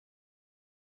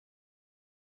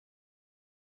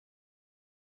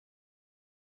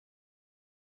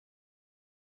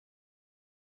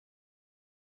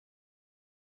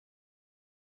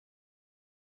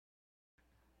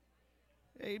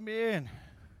Amen.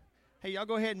 Hey, y'all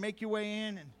go ahead and make your way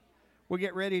in, and we'll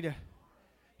get ready to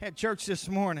have church this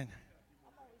morning.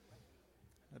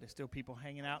 There's still people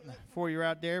hanging out in the foyer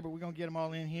out there, but we're going to get them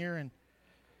all in here and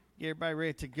get everybody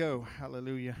ready to go.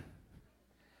 Hallelujah.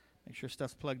 Make sure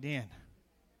stuff's plugged in.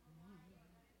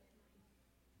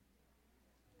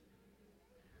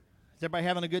 Is everybody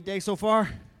having a good day so far?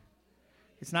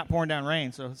 It's not pouring down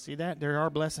rain, so see that? There are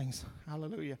blessings.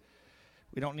 Hallelujah.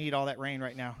 We don't need all that rain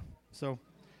right now.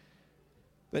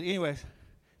 But anyways,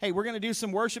 hey, we're going to do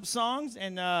some worship songs,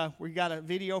 and we got a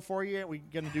video for you. We're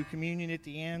going to do communion at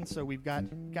the end, so we've got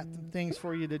some things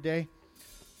for you today.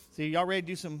 So y'all ready to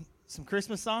do some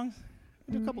Christmas songs?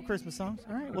 We'll do a couple Christmas songs.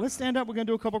 All right, well, let's stand up. We're going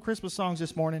to do a couple Christmas songs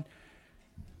this morning.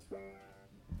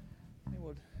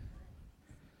 We'll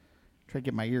try to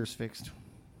get my ears fixed.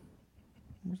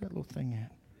 Where's that little thing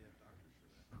at?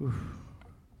 Whew.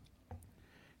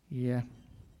 Yeah.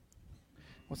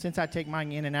 Well, since I take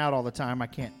mine in and out all the time, I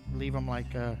can't leave them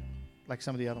like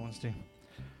some of the other ones do.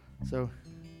 So.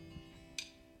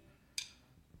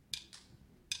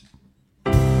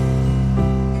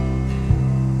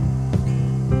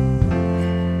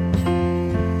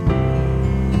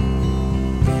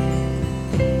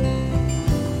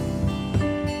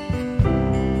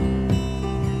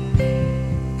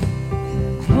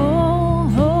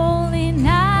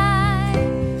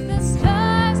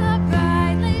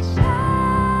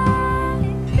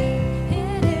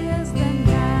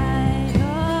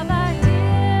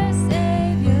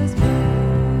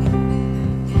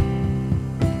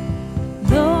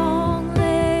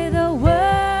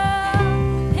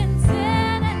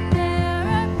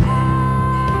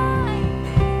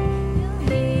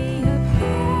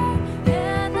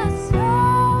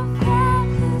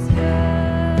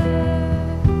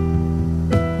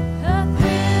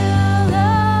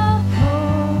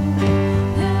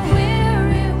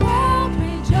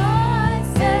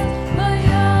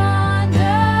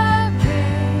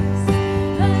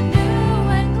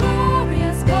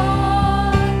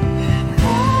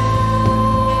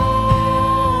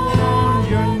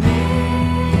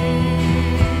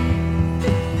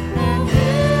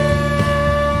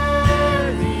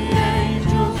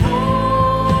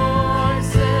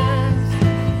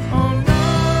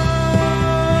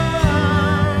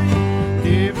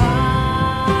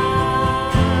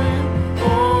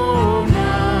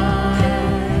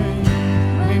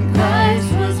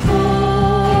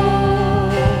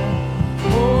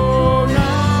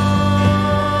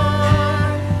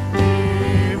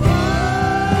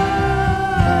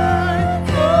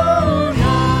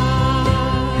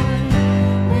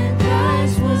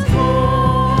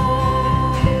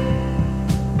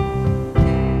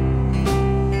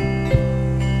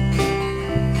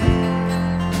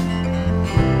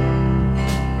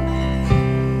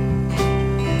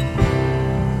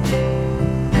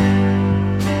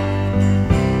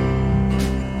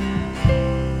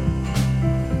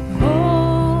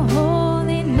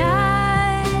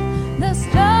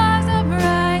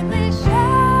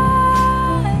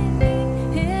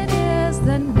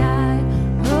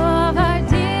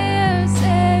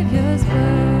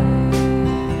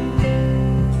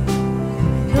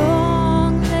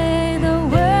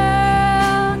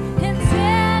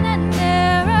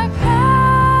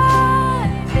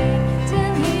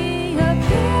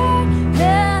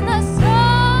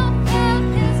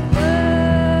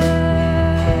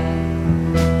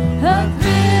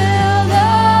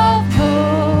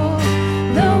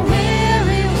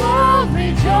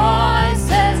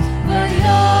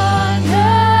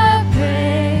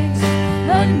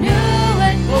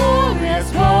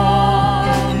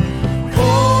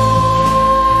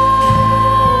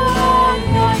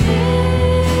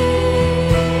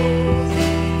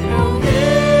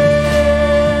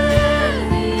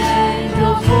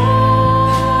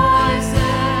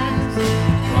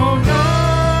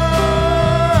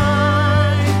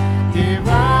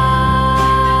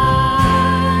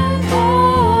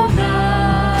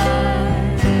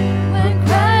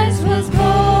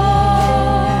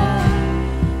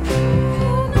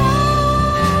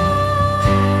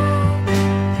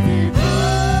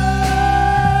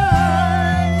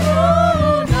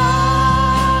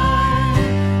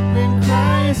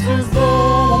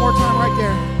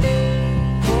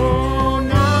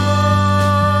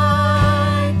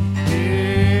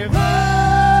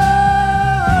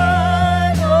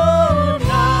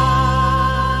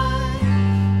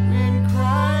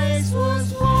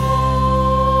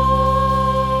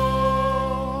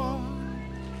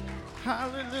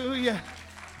 Hallelujah.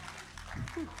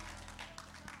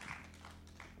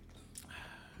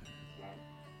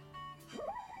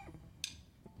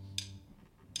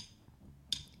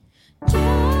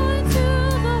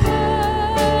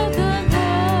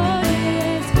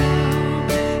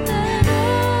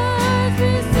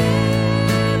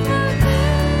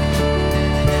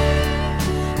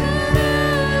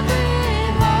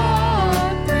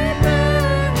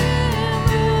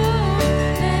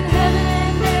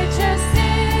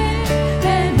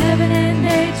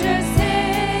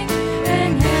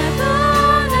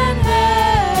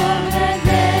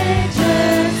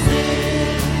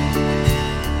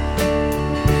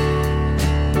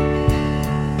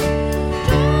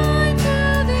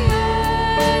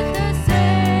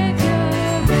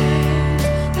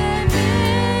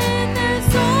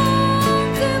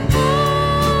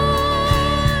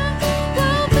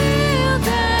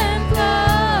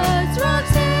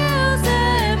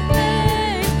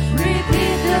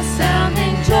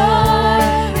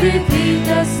 repeat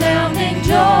the sounding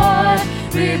joy.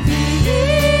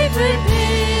 Repeat,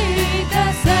 repeat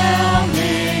the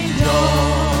sounding joy.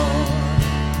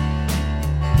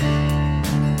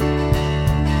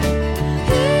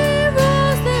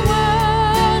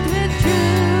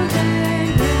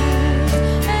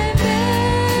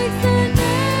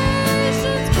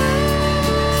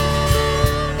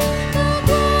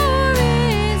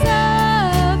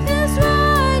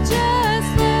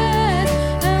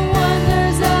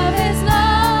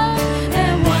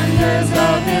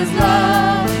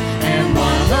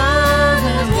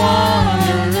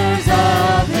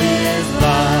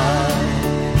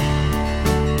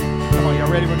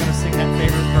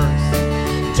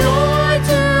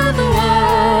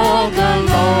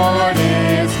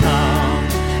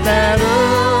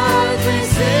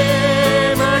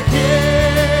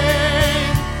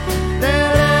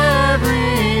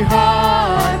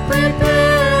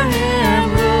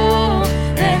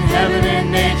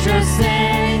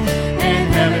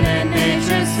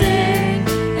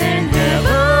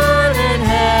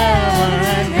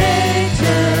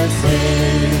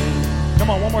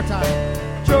 Time.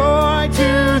 Joy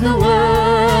to the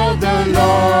world, the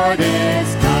Lord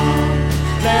is come.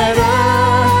 Let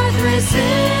earth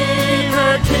receive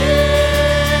her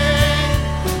King.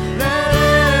 Let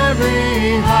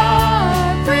every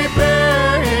heart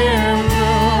prepare him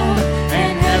room.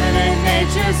 And heaven and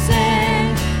nature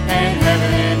sing, and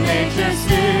heaven and nature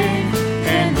sing,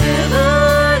 and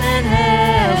heaven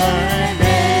and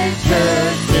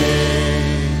nature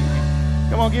sing.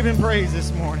 Come on, give him praise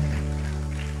this morning.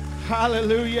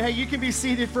 Hallelujah. Hey, you can be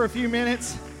seated for a few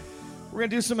minutes. We're going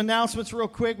to do some announcements real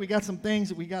quick. We got some things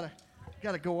that we got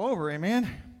to go over, amen.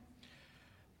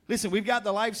 Listen, we've got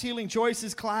the Life's Healing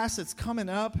Choices class that's coming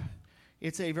up.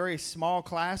 It's a very small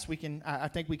class. I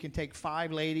think we can take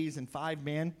 5 ladies and 5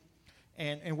 men.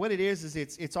 And what it is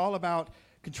it's all about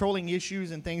controlling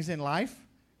issues and things in life,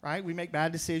 right? We make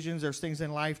bad decisions. There's things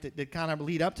in life that kind of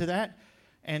lead up to that.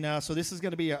 And so this is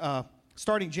going to be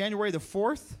starting January the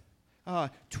 4th.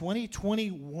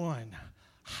 2021.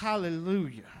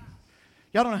 Hallelujah.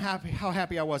 Y'all don't know how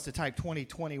happy I was to type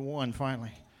 2021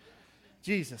 finally.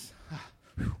 Jesus.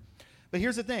 But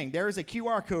here's the thing. There is a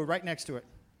QR code right next to it.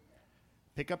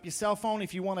 Pick up your cell phone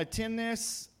if you want to attend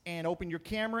this and open your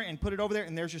camera and put it over there,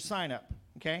 and there's your sign up.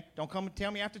 Okay? Don't come and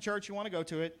tell me after church you want to go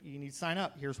to it. You need to sign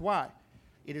up. Here's why.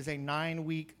 It is a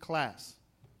 9-week class.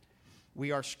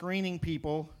 We are screening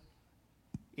people.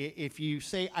 If you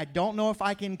say, I don't know if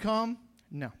I can come,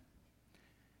 no.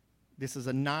 This is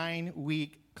a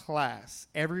 9-week class.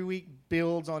 Every week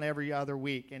builds on every other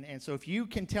week. And so if you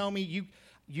can tell me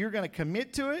you're going to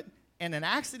commit to it and an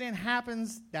accident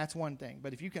happens, that's one thing.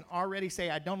 But if you can already say,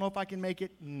 I don't know if I can make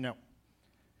it, no.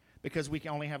 Because we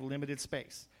can only have limited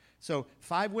space. So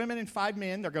 5 women and 5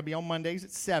 men. They're going to be on Mondays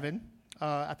at 7.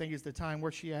 I think is the time.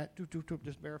 Where's she at?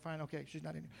 Just verifying. Okay, she's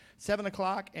not in here. 7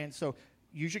 o'clock. And so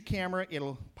use your camera.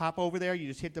 It'll pop over there. You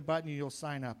just hit the button and you'll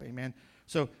sign up. Amen.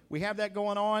 So we have that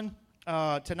going on.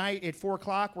 Tonight at 4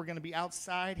 o'clock, we're going to be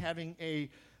outside having a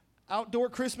outdoor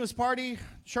Christmas party,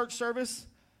 church service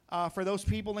for those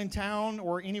people in town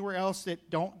or anywhere else that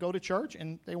don't go to church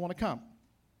and they want to come.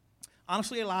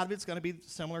 Honestly, a lot of it's going to be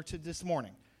similar to this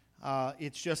morning.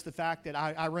 It's just the fact that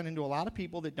I run into a lot of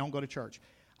people that don't go to church.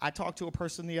 I talked to a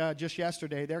person just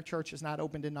yesterday. Their church is not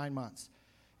opened in 9 months.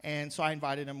 And so I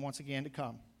invited them once again to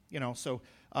come. So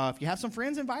if you have some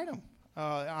friends, invite them.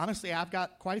 Honestly, I've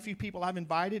got quite a few people I've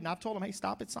invited, and I've told them, hey,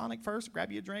 stop at Sonic first,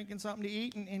 grab you a drink and something to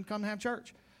eat, and come have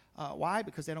church. Why?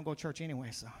 Because they don't go to church anyway.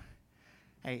 So,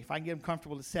 hey, if I can get them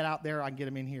comfortable to sit out there, I can get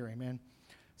them in here. Amen.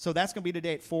 So that's going to be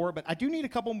today at 4. But I do need a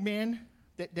couple men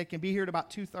that can be here at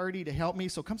about 2:30 to help me.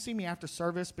 So come see me after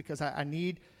service because I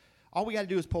need – all we got to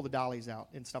do is pull the dollies out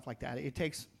and stuff like that. It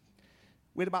takes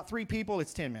 – with about 3 people,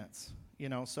 it's 10 minutes.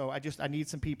 So I need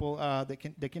some people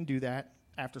that can do that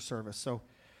after service. So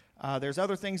there's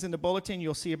other things in the bulletin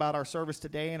you'll see about our service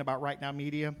today and about Right Now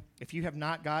Media. If you have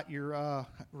not got your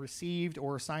received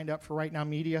or signed up for Right Now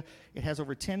Media, it has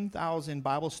over 10,000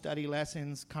 Bible study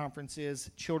lessons, conferences,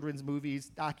 children's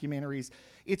movies, documentaries.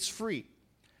 It's free.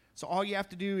 So all you have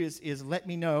to do is let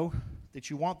me know that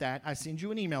you want that. I send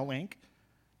you an email link.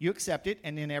 You accept it,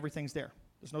 and then everything's there.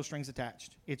 There's no strings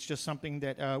attached. It's just something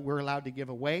that we're allowed to give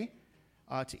away.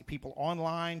 To people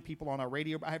online, people on our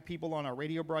radio. I have people on our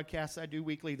radio broadcasts I do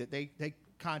weekly that they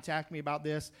contact me about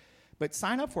this. But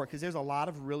sign up for it because there's a lot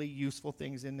of really useful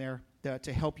things in there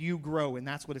to help you grow, and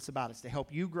that's what it's about. It's to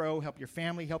help you grow, help your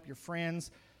family, help your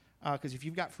friends. Because if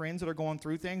you've got friends that are going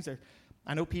through things,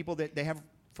 I know people that they have a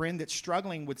friend that's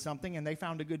struggling with something, and they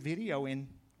found a good video in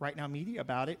Right Now Media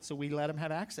about it, so we let them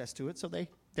have access to it so they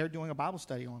they're doing a Bible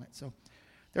study on it. So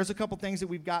there's a couple things that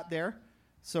we've got there.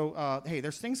 So, hey,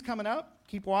 there's things coming up.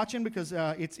 Keep watching because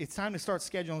it's time to start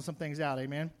scheduling some things out,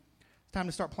 amen? It's time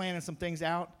to start planning some things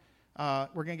out.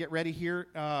 We're going to get ready here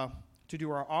to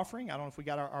do our offering. I don't know if we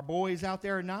got our boys out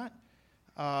there or not.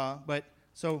 But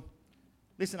so,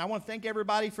 listen, I want to thank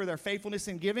everybody for their faithfulness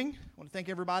in giving. I want to thank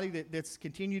everybody that's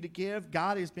continued to give.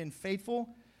 God has been faithful.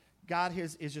 God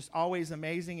is just always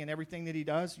amazing in everything that he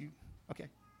does. Okay,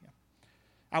 yeah.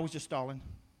 I was just stalling.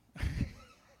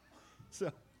 So,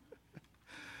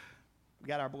 we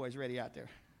got our boys ready out there.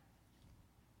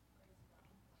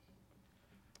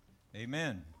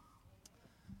 Amen.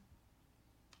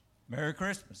 Merry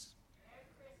Christmas. Merry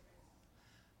Christmas.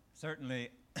 Certainly,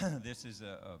 this is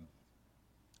a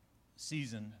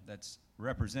season that's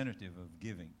representative of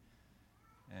giving.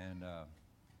 And,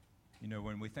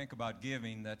 when we think about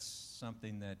giving, that's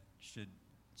something that should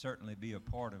certainly be a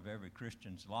part of every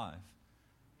Christian's life.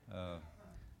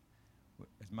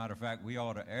 As a matter of fact, we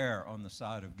ought to err on the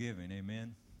side of giving.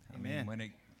 Amen? Amen. I mean, when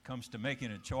it comes to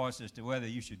making a choice as to whether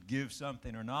you should give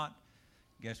something or not,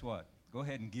 guess what? Go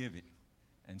ahead and give it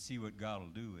and see what God will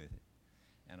do with it.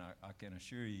 And I can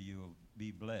assure you, you'll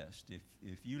be blessed.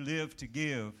 If you live to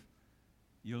give,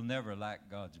 you'll never lack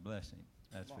God's blessing.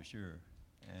 That's for sure.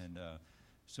 And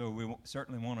so we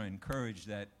certainly want to encourage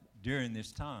that during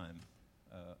this time.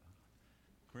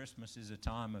 Christmas is a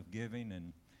time of giving,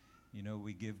 and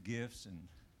we give gifts and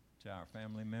to our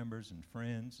family members and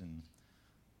friends, and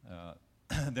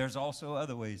there's also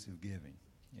other ways of giving.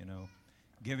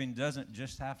 Giving doesn't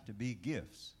just have to be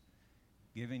gifts.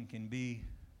 Giving can be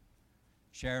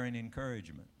sharing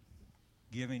encouragement.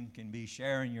 Giving can be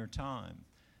sharing your time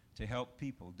to help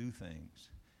people do things.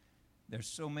 There's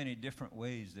so many different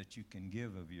ways that you can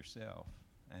give of yourself,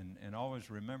 and always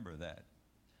remember that.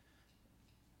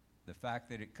 The fact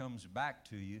that it comes back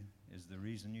to you is the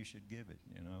reason you should give it,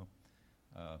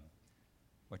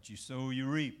 What you sow, you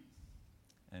reap.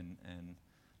 And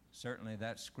certainly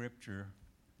that scripture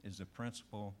is a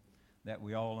principle that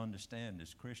we all understand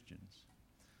as Christians.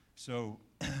 So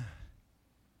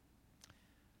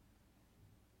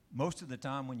most of the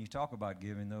time when you talk about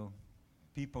giving, though,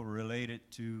 people relate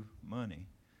it to money.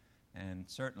 And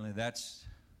certainly that's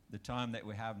the time that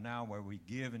we have now where we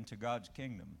give into God's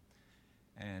kingdom.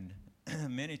 And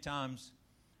many times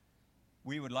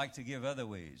we would like to give other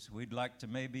ways. We'd like to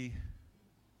maybe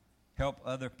help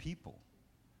other people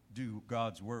do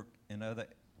God's work in other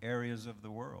areas of the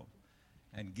world.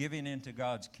 And giving into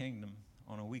God's kingdom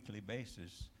on a weekly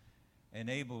basis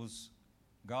enables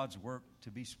God's work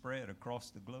to be spread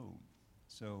across the globe.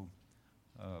 So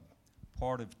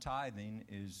part of tithing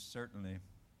is certainly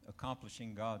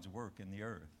accomplishing God's work in the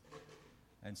earth.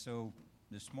 And so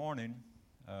this morning,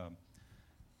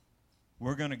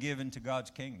 we're going to give into God's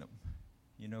kingdom.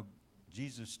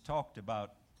 Jesus talked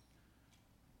about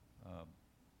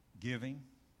giving,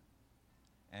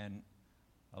 and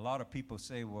a lot of people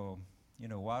say, well,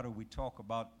 why do we talk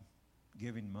about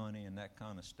giving money and that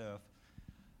kind of stuff?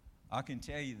 I can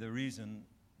tell you the reason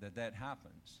that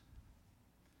happens.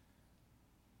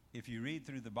 If you read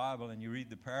through the Bible and you read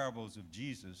the parables of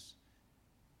Jesus,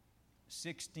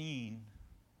 16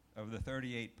 of the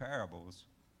 38 parables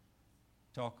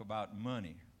talk about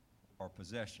money or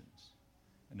possessions.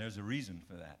 And there's a reason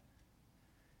for that.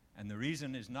 And the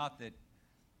reason is not that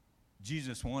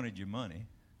Jesus wanted your money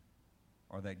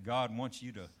or that God wants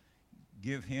you to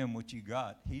give him what you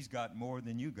got. He's got more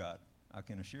than you got, I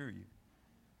can assure you.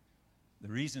 The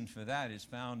reason for that is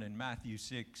found in Matthew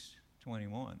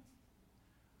 6:21,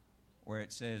 where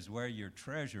it says, where your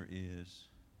treasure is,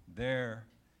 there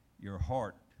your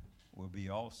heart will be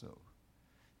also.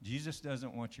 Jesus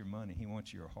doesn't want your money. He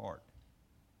wants your heart.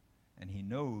 And he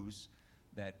knows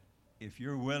that if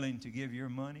you're willing to give your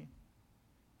money,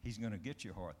 he's going to get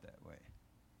your heart that way.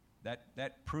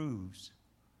 That proves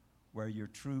where your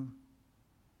true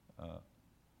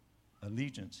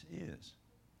allegiance is.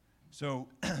 So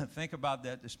think about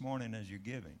that this morning as you're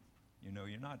giving.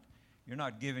 You're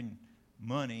not giving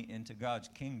money into God's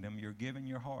kingdom. You're giving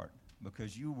your heart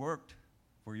because you worked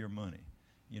for your money.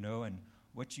 And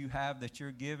what you have that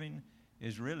you're giving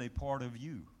is really part of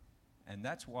you. And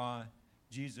that's why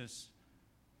Jesus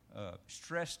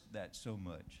stressed that so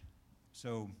much.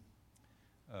 So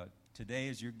today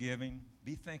as you're giving,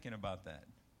 be thinking about that.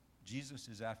 Jesus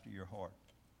is after your heart.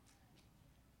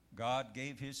 God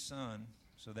gave his son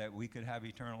so that we could have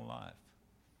eternal life.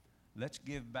 Let's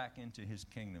give back into his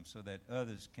kingdom so that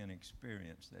others can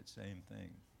experience that same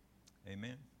thing.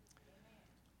 Amen?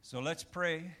 So let's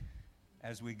pray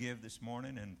as we give this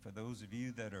morning. And for those of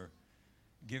you that are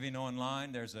giving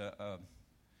online, there's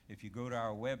if you go to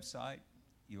our website,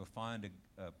 you'll find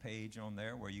a page on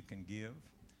there where you can give.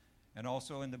 And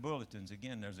also in the bulletins,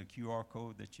 again, there's a QR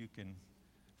code that you can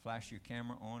flash your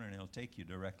camera on, and it'll take you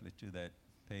directly to that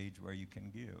page where you can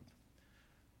give.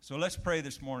 So let's pray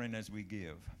this morning as we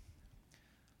give.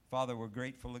 Father, we're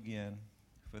grateful again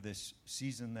for this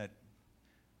season that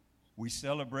we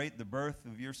celebrate the birth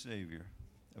of your Savior,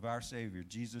 of our Savior,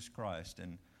 Jesus Christ.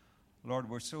 And Lord,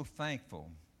 we're so thankful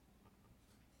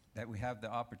that we have the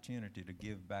opportunity to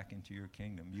give back into your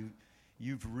kingdom.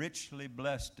 You've richly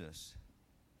blessed us,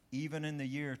 even in the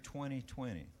year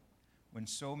 2020, when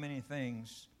so many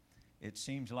things, it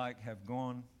seems like, have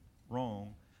gone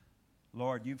wrong.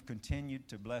 Lord, you've continued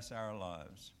to bless our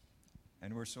lives,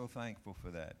 and we're so thankful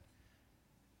for that.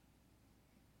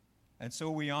 And so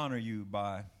we honor you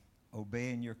by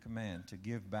obeying your command to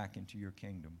give back into your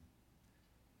kingdom.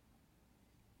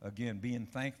 Again, being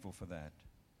thankful for that,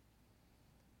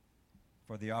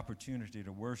 for the opportunity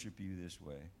to worship you this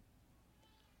way.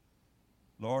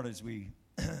 Lord, as we,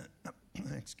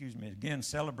 again,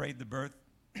 celebrate the birth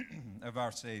of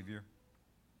our Savior,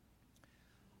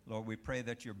 Lord, we pray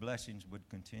that your blessings would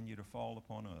continue to fall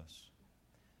upon us,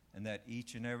 and that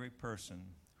each and every person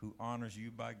who honors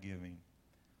you by giving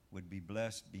would be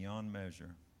blessed beyond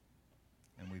measure.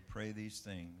 And we pray these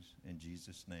things in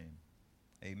Jesus' name.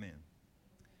 Amen.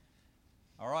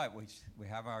 All right, we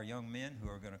have our young men who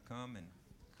are going to come and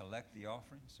collect the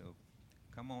offering. So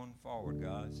come on forward,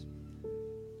 guys.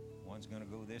 One's going to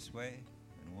go this way,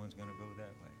 and one's going to go that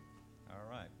way. All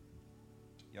right.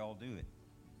 Y'all do it.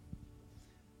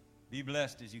 Be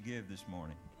blessed as you give this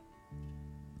morning.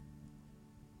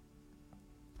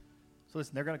 So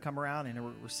listen, they're going to come around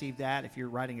and receive that. If you're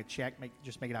writing a check,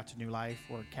 just make it out to New Life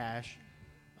or cash.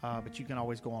 But you can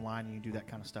always go online and you can do that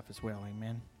kind of stuff as well.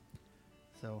 Amen.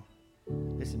 So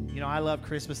listen, I love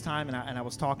Christmas time, and I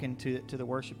was talking to the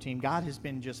worship team. God has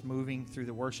been just moving through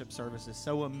the worship services,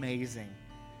 so amazing.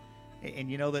 And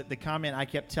the comment I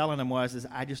kept telling them was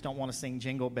I just don't want to sing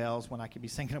Jingle Bells when I could be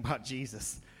singing about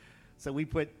Jesus. So we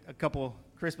put a couple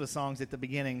Christmas songs at the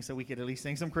beginning so we could at least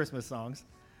sing some Christmas songs.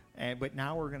 But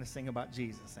now we're going to sing about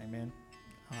Jesus. Amen.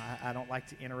 I don't like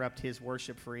to interrupt his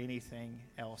worship for anything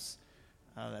else.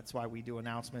 That's why we do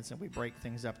announcements and we break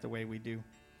things up the way we do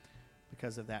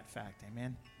because of that fact.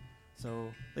 Amen.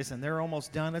 So listen, they're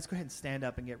almost done. Let's go ahead and stand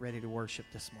up and get ready to worship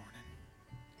this morning.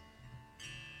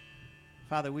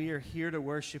 Father, we are here to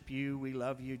worship you. We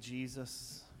love you,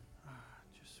 Jesus.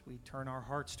 We turn our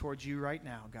hearts towards you right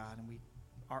now, God, and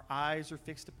our eyes are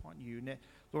fixed upon you.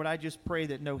 Lord, I just pray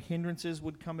that no hindrances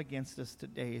would come against us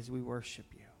today as we worship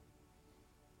you.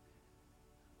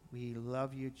 We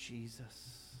love you,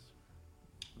 Jesus.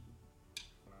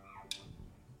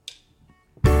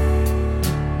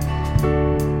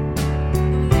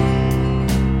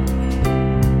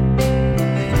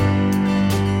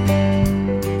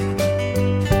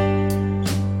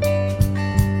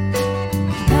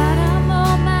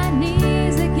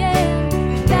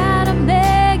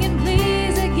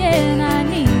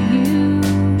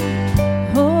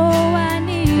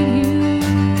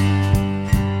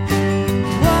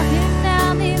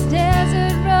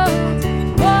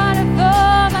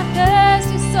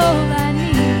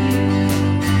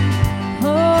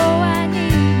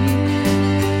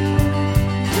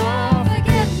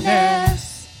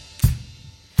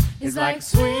 Like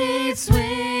sweet,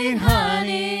 sweet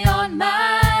honey on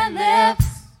my lips.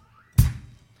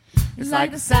 It's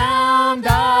like the sound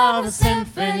of a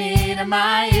symphony to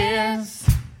my ears.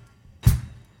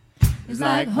 It's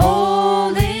like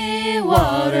holy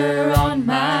water on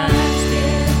my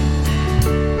skin.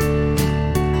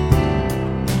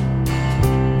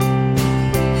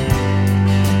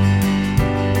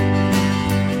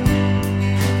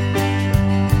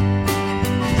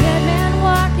 Dead man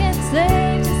walking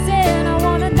slave to sin. I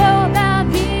want to know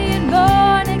about being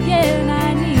born again.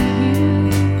 I need you.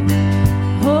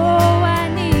 Oh, I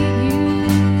need you.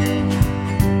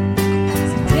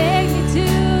 So take me to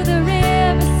the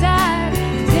riverside.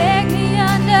 Take me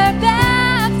under,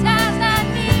 baptized. I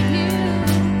need you.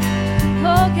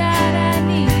 Oh, God, I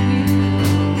need you.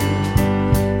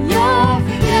 Your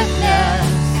forgiveness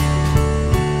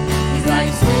is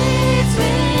like sweet,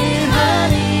 sweet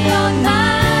honey on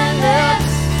my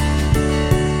lips.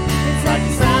 It's like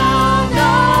the sound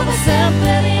of a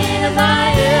symphony to my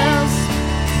ears.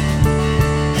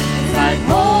 It's like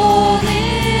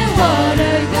holy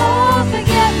water. Your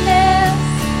forgiveness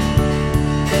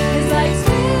is like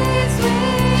sweet,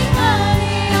 sweet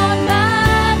honey on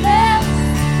my lips.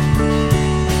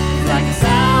 It's like the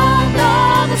sound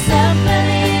of a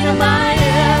symphony to my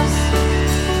ears.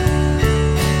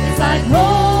 It's like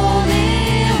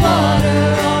holy water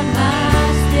on my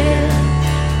skin.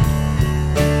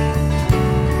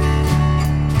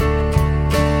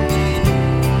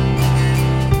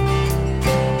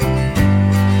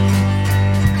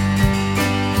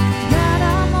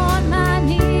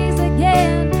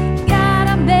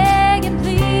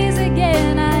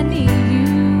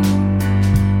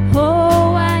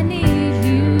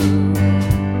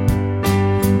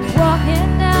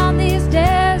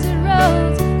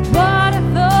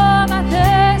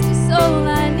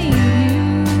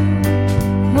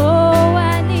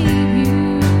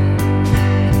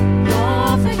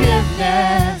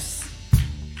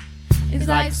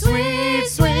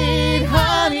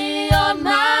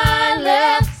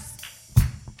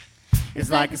 It's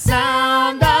like the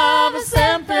sound of a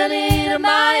symphony to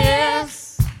my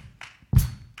ears.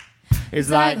 It's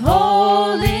like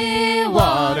holy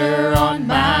water on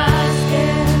my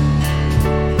skin.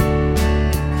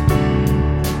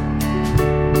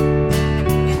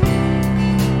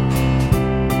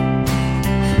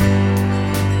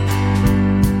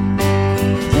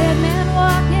 Dead man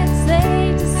walking,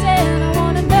 slave to sin. I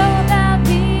want to know about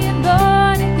being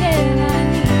born again. I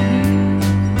need you.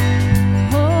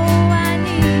 Oh, I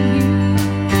need you.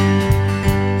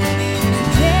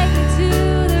 Take me to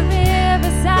the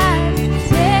riverside.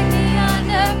 Take me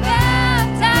underground.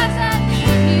 Times I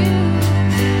need you.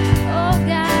 Oh,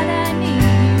 God, I need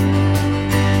you.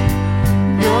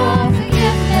 Your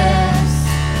forgiveness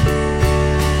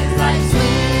is like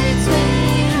sweet,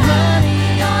 sweet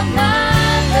honey on my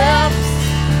lips.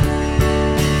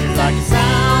 It's like the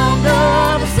sound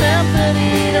of a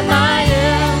symphony to my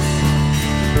ears.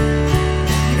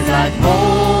 It's like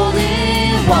holy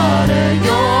water,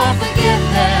 your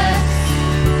forgiveness.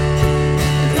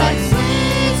 It's like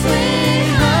sweet, sweet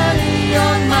honey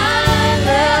on my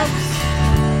lips.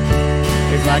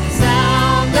 It's like the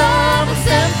sound of a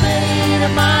symphony to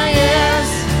my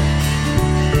ears.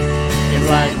 It's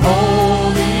like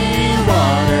holy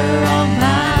water on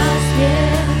my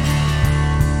skin.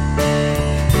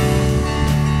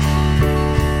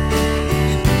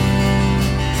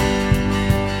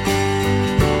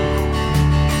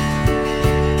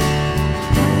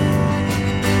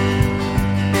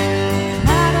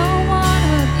 I don't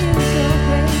wanna abuse your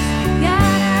grace.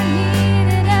 God, I need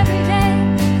it every day.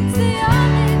 It's the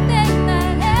only thing that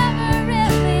ever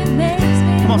really makes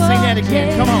me Come on, sing that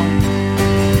again. Come on.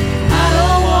 I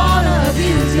don't want to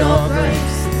abuse your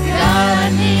grace. God, I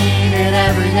need it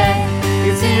every day.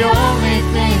 It's the only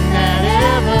thing that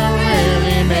ever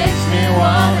really makes me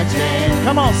want to change.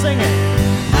 Come on, sing it.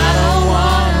 I don't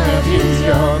want to abuse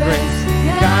your grace.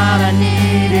 God, I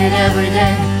need it every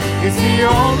day. It's the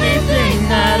only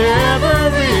thing that ever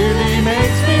really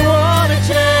makes me want to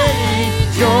change.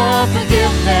 Your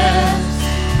forgiveness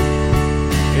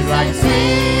is like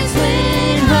sweet,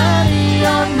 sweet honey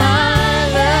on my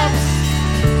lips.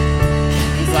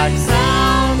 It's like the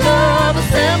sound of a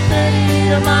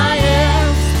symphony to my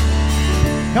ears.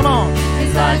 Come on.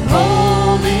 It's like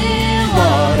holy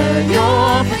water,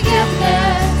 your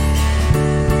forgiveness.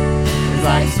 It's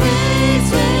like sweet,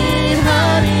 sweet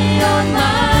honey on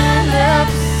my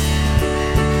lips.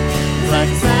 It's like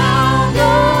the sound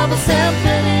of a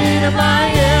symphony to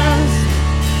my ears.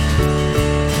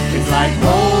 It's like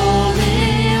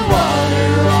holy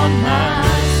water on my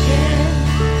skin.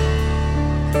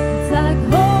 It's like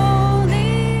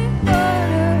holy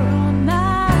water on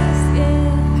my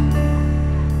skin.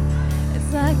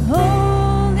 It's like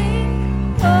holy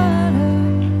water.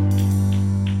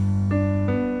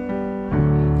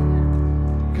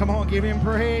 Come on, give him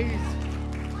praise.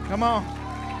 Come on.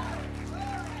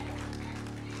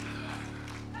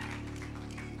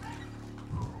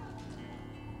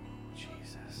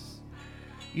 Jesus.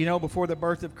 You know, before the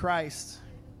birth of Christ,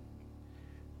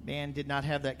 man did not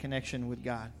have that connection with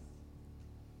God.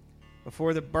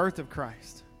 Before the birth of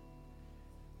Christ,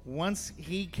 once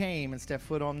he came and stepped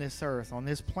foot on this earth, on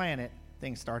this planet,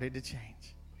 things started to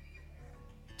change.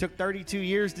 It took 32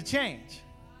 years to change,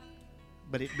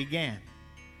 but it began.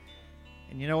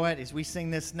 And you know what? As we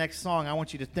sing this next song, I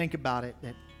want you to think about it,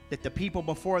 that the people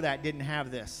before that didn't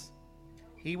have this.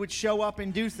 He would show up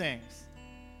and do things,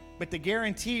 but the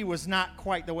guarantee was not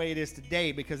quite the way it is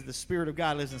today because the Spirit of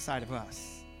God lives inside of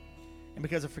us. And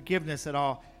because of forgiveness at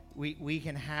all, we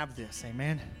can have this.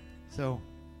 Amen? So...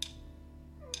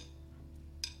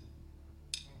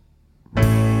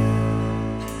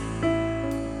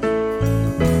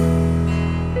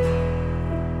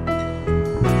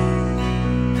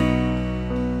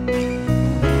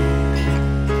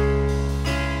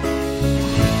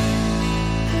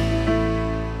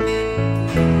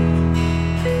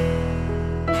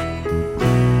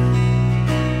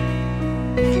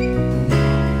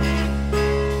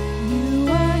 You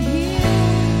are here,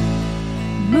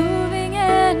 moving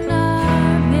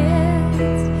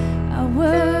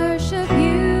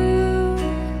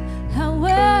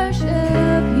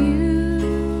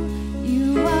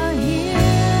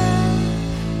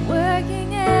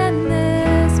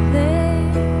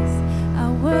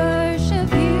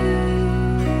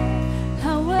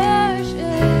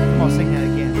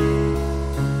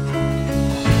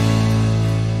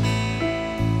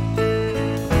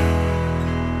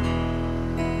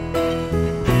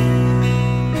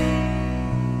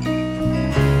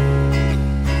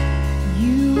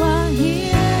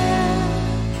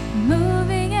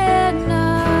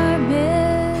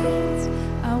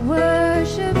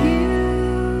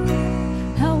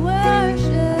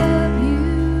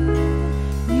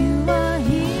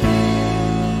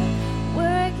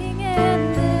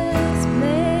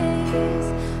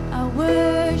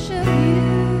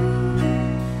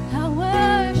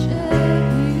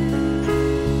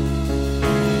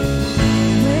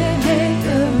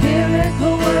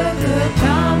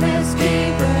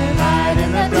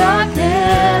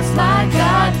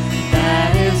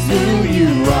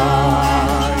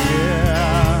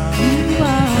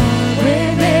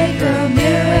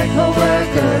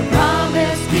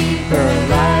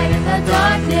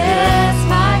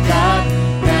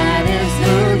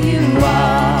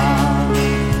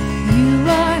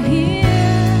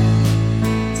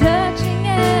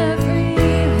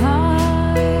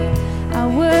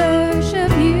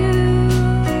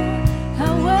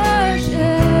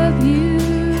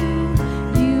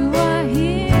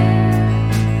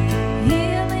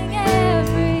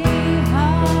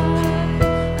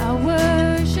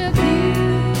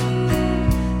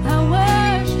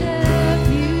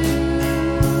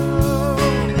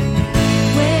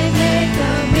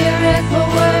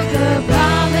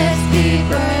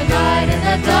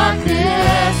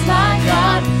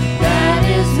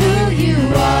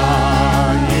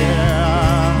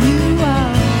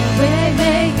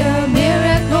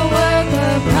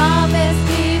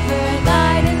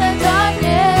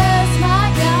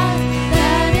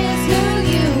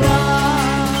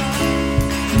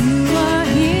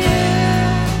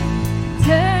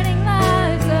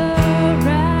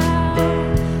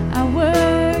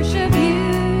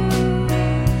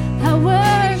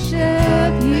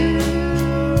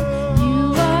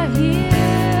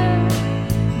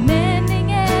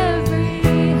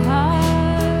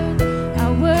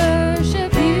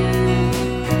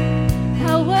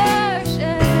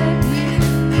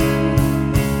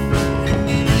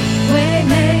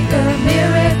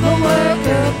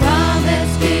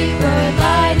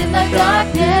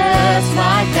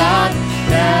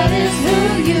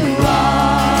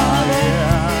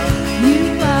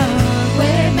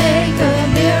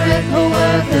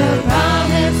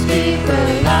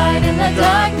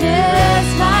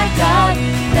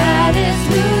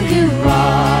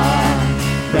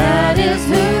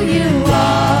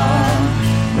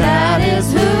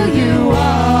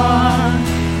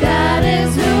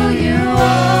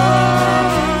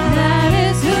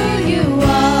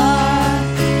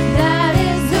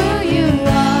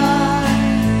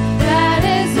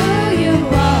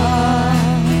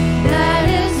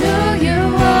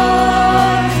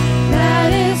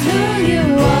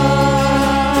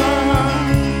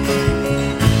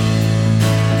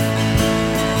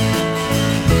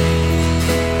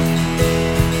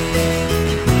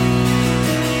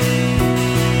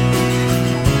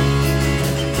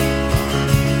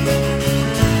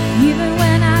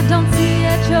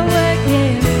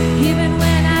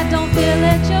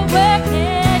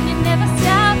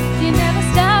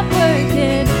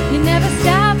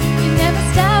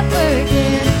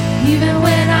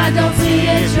I don't see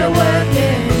it, you're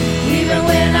working. Even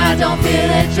when I don't feel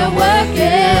it, you're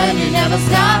working. You never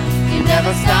stop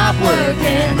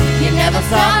working. You never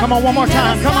stop. Come on, one more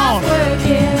time. Come on.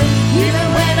 Working. Even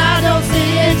when I don't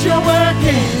see it, you're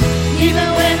working. Even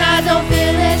when I don't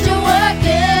feel it, you're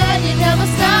working. You never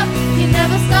stop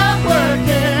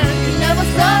working. You never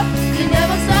stop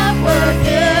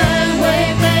working.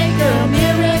 Waymaker,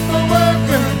 miracle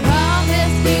worker,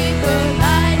 promise keeper,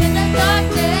 light in the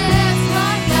darkness.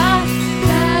 My God,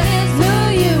 that is who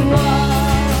you are.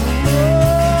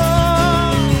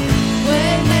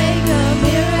 Waymaker,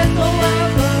 miracle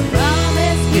worker,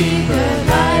 promise keeper,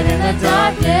 light in the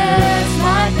darkness.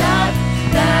 My God,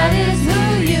 that is who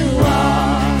you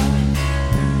are.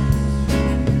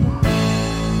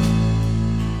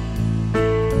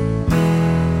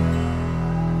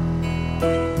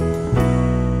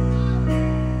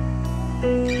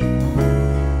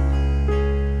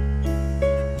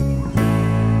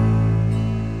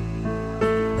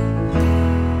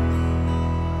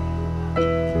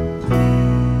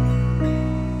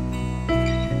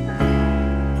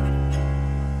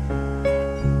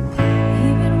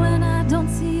 Even when I don't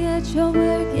see it, you're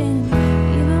working.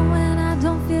 Even when I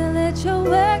don't feel it, you're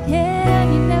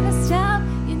working. You never stop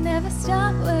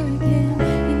working.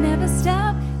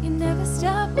 You never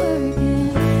stop working.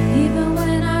 Even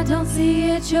when I don't see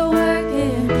it, you're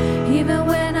working. Even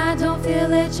when I don't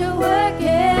feel it, you're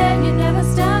working. You never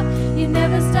stop working. You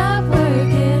never stop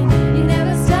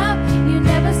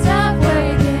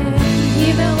working.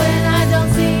 Even when I don't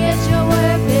see it, you're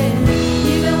working.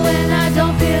 Even when I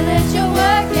don't feel it, you're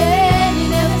working. You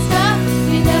never stop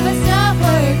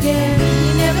working.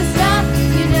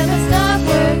 You never stop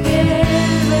working.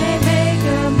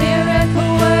 Waymaker,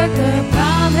 miracle worker,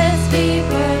 promise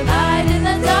keeper, light in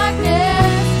the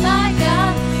darkness. My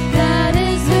God, that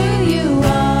is who you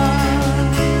are.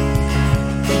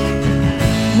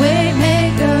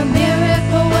 Waymaker,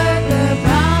 miracle worker,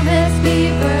 promise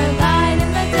keeper, light in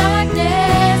the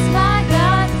darkness. My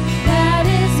God, that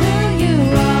is who you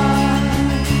are.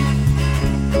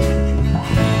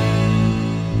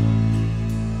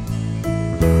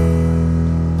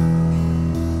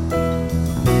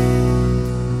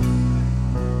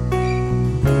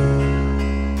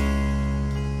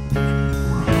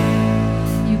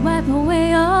 You wipe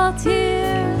away all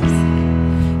tears.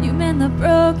 You mend the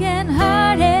broken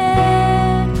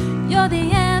hearted. You're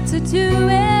the answer to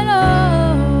it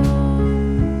all.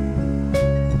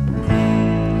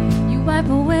 You wipe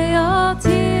away all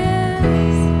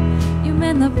tears. You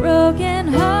mend the broken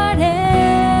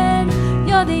hearted.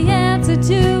 You're the answer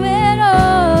to it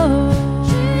all.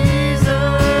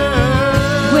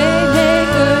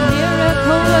 Waymaker,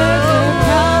 miracle worker,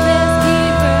 promise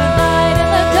keeper, light in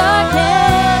the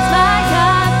darkness. My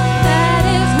God, that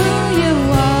is who you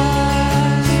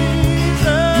are.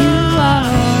 You are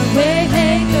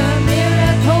waymaker,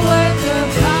 miracle worker,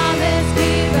 promise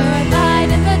keeper, light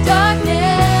in the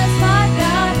darkness. My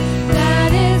God,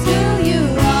 that is who you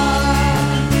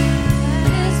are.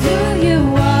 That is who you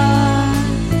are.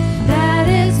 That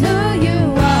is who you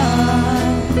are.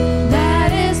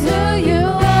 That is who you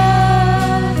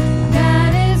are.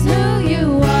 That is who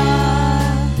you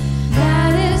are.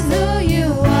 That is who you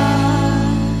are.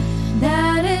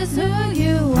 That is who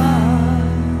you are.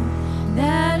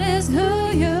 That is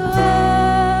who you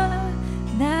are.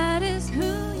 That is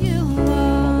who you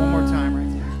are. One more time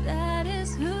right there. That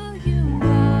is who you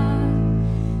are.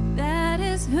 That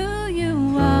is who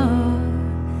you are.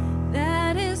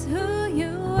 That is who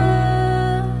you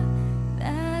are.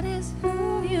 That is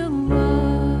who you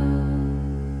are.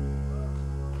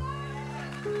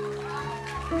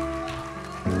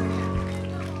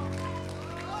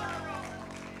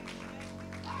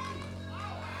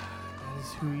 That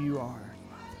is who you are.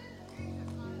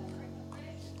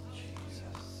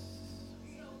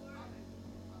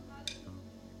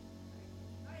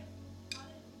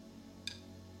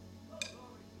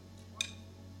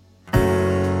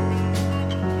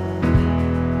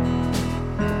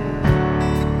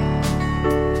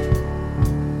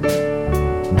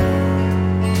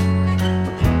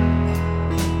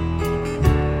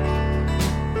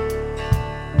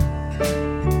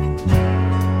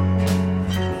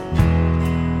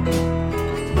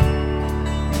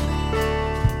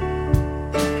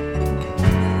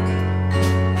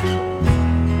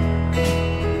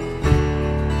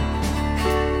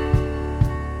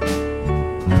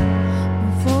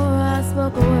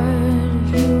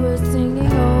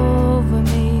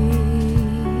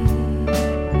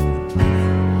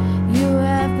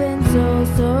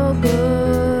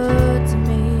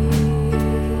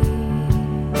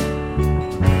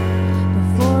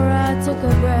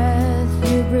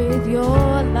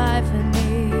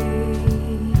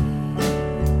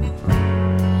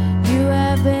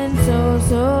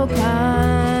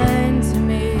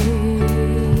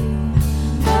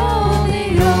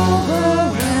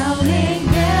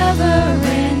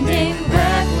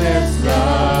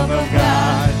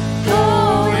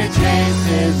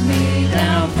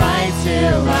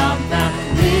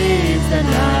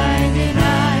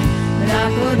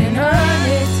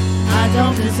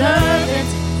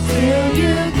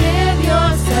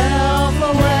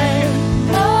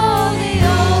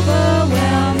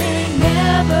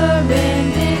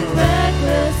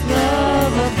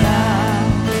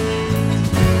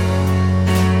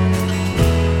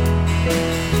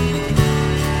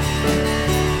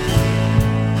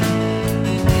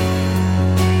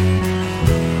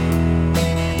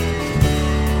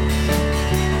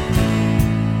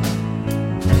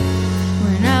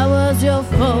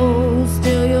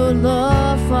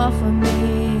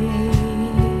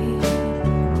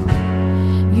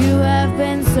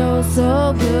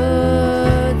 so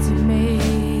good to me.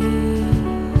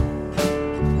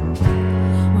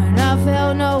 When I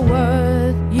felt no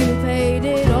worth, you paid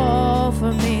it all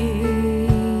for me.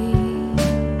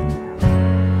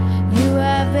 You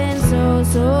have been so,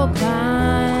 so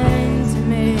kind to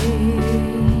me.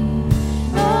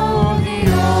 Oh, the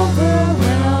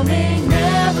overwhelming,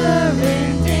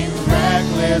 never-ending,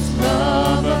 reckless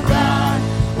love of God.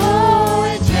 Oh,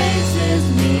 it chases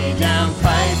me down,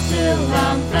 fights till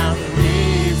I'm found,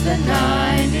 leaves the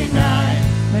 99.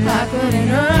 But I couldn't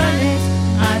earn it,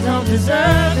 I don't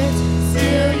deserve it,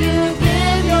 still you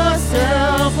give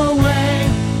yourself away.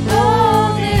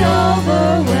 Oh, the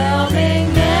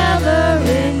overwhelming,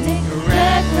 never-ending,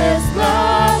 reckless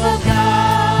love of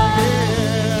God.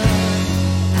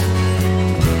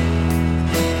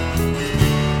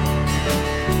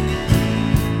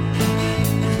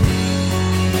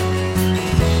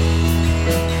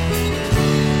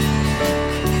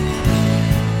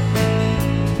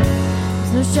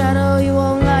 There's no shadow you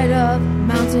won't light up,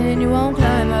 mountain you won't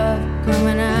climb up,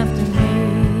 coming after me.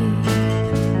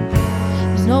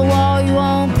 There's no wall you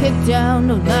won't kick down,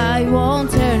 no lie you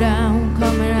won't tear down,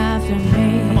 coming after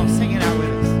me. Come on, sing it out with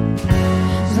us.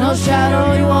 There's no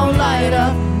shadow you won't light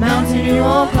up, mountain you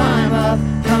won't climb up,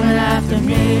 coming after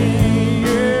me.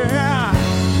 Yeah.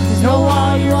 There's no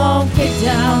wall you won't kick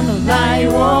down, no lie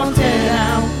you won't tear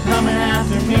down, coming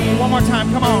after me. One more time,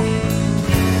 come on.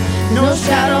 No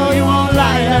shadow you won't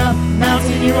light up,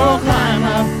 mountain you won't climb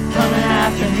up, coming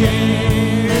after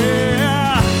me.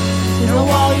 Yeah. No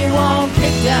wall you won't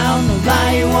kick down, no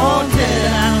lie you won't tear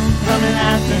down, coming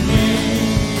after me.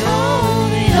 Oh,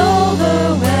 the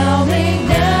overwhelming,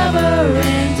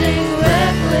 never-ending,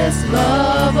 reckless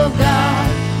love of God.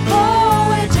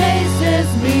 Oh, it chases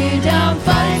me down,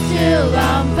 fights till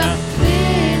I'm found,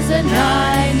 leaves the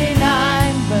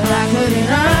 99. But I couldn't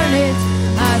earn it,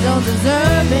 I don't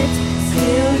deserve it,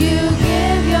 still you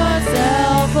give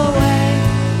yourself away.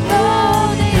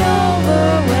 Oh, the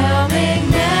overwhelming,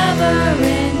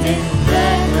 never-ending,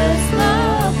 reckless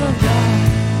love of God.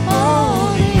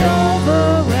 Oh, the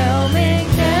overwhelming,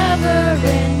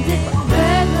 never-ending,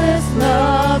 reckless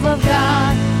love of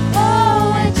God.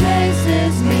 Oh, it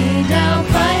chases me down,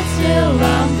 fights till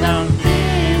I'm found,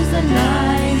 leaves the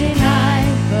 99.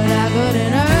 But I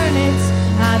couldn't earn it,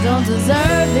 I don't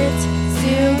deserve it,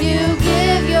 still you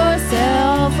give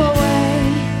yourself away.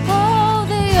 Oh,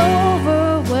 the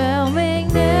overwhelming,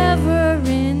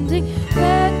 never-ending,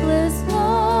 reckless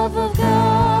love of God.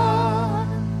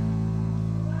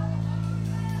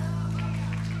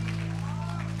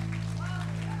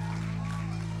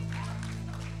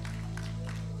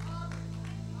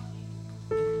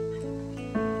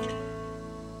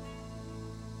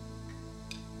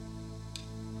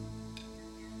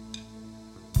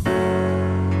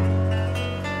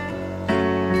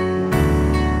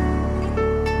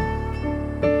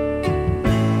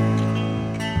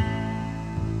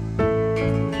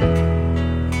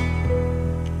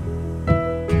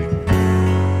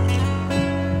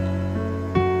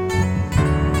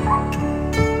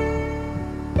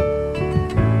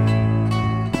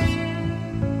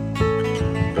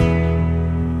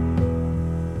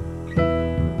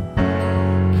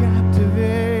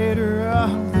 Captivator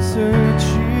of the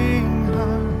searching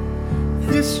heart,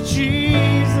 this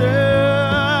Jesus,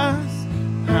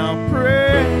 how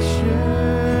precious.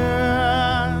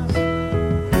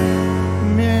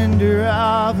 Mender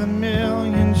of a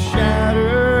million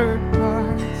shattered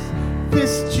parts,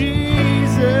 this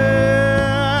Jesus,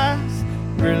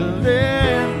 relentless.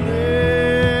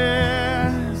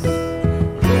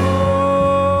 Oh,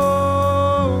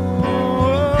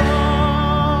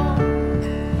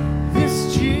 this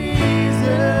Jesus,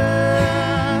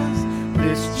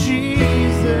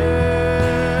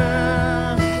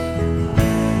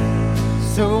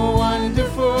 so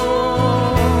wonderful,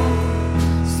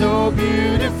 so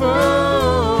beautiful,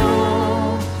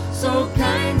 so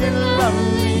kind and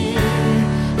lovely,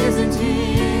 isn't he,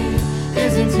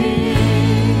 isn't he,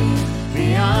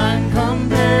 beyond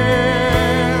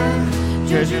compare,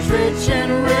 treasures rich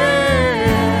and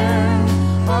rare,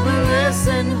 marvelous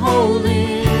and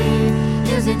holy,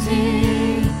 isn't he,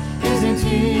 isn't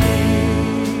he.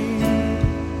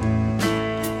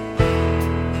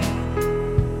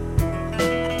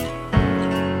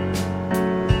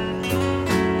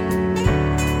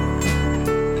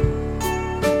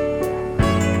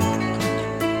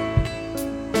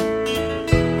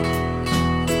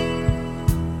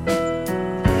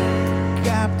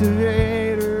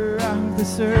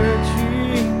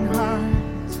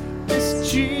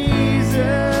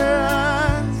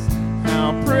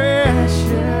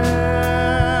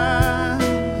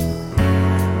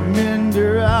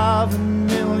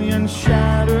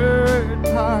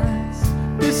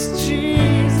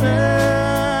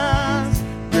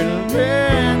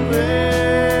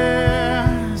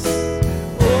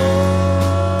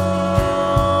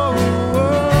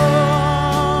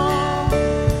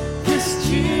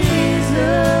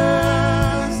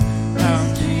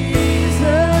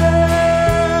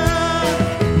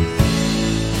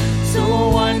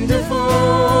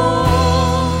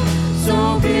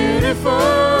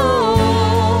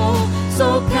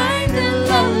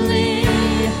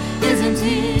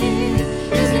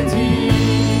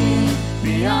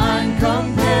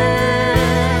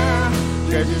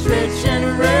 treasures rich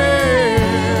and rare,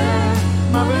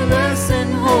 marvelous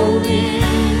and holy,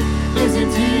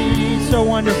 isn't He? So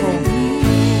wonderful,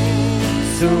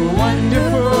 so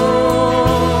wonderful,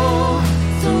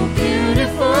 so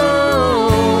beautiful,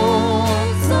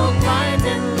 so kind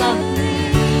and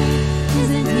lovely,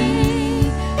 isn't He?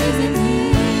 Isn't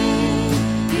He?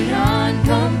 Beyond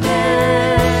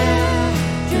compare,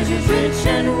 treasures rich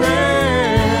and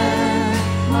rare,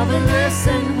 marvelous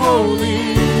and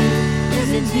holy,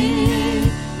 isn't He?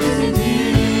 Isn't He?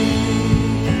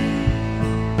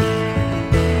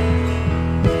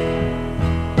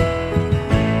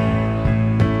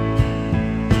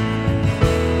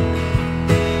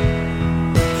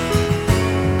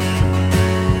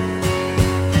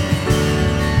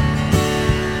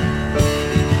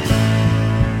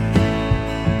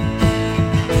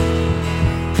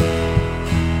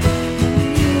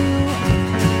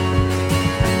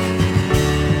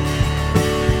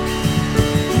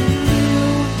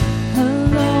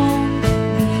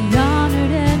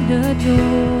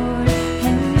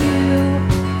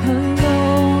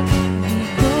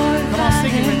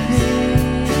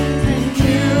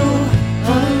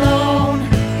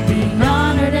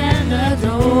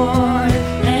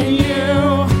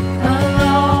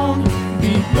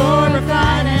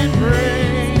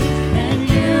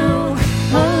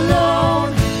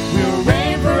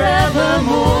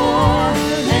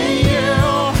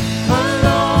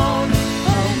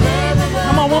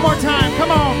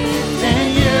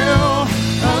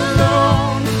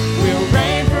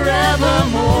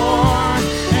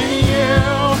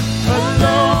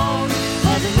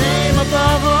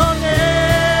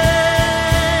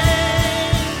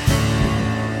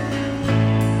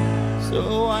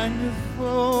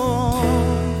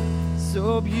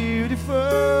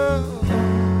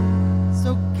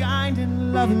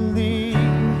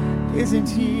 Isn't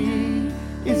He?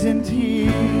 Isn't He?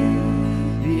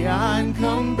 Beyond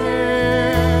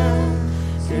compare,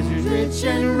 treasures rich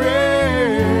and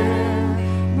rare,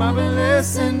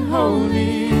 marvelous and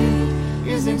holy,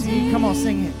 isn't He? Come on,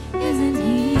 sing it. Isn't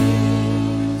He?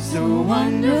 So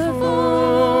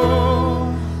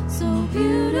wonderful, so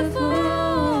beautiful,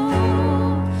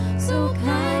 so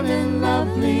kind and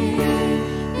lovely,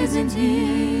 isn't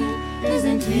He?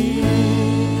 Isn't He?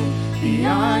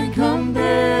 Beyond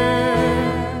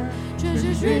compare,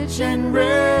 treasures rich and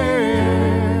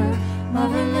rare,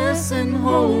 marvelous and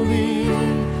holy,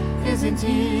 isn't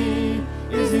He?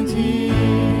 Isn't He?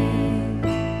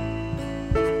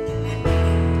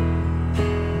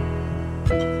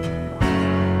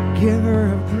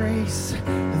 Giver of grace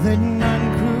that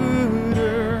none could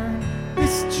earn,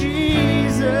 this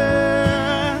Jesus,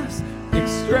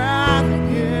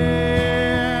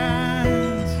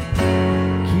 extravagant,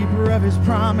 keeper of His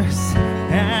promise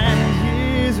and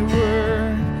His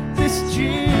word, this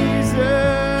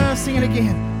Jesus, sing it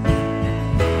again.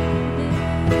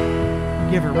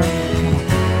 Giver, right here, come on.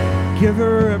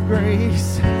 Giver of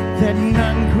grace that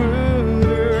none could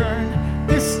earn,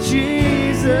 this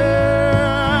Jesus,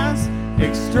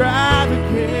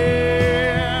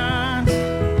 extravagant,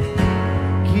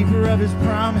 keeper of His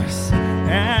promise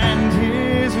and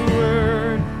His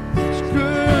word, such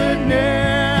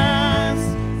goodness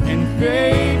and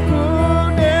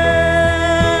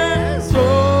faithfulness.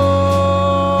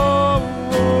 Oh,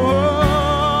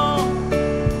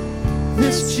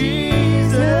 this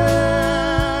Jesus,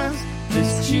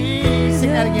 sing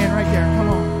that again right there, come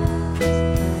on.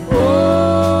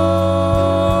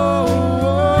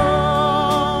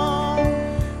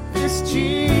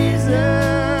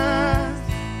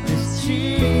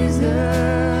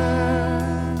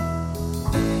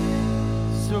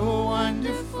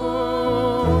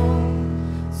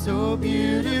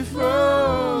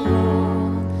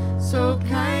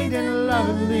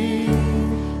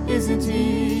 Isn't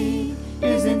He?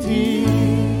 Isn't He?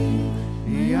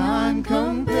 Beyond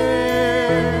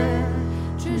compare,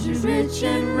 treasures rich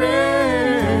and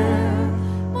rare,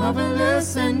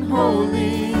 marvelous and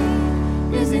holy,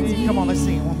 isn't He? Come on, let's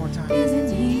sing it one more time.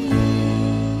 Isn't He?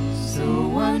 So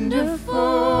wonderful,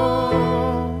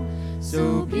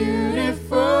 so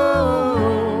beautiful,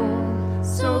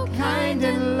 so kind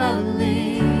and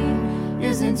lovely,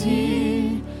 isn't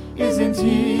He? Isn't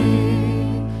He?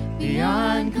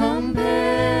 Beyond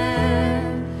compare,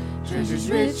 treasures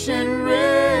rich and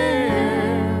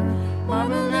rare,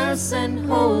 marvelous and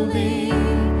holy,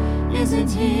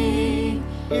 isn't He?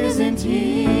 Isn't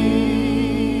He?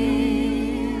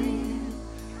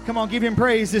 Come on, give Him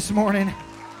praise this morning.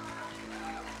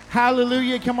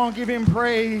 Hallelujah. Come on, give Him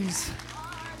praise.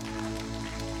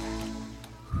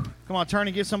 Come on, turn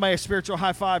and give somebody a spiritual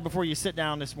high five before you sit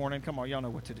down this morning. Come on, y'all know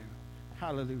what to do.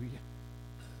 Hallelujah.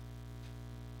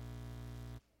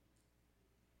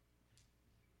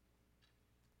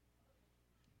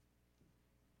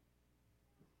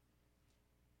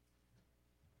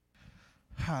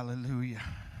 Hallelujah.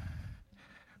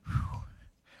 Whew.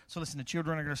 So listen, the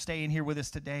children are going to stay in here with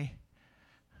us today.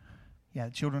 Yeah,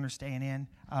 the children are staying in.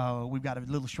 We've got a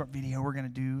little short video we're going to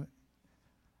do.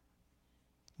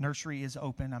 Nursery is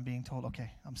open, I'm being told.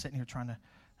 Okay, I'm sitting here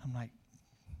I'm like,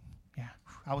 yeah,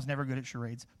 I was never good at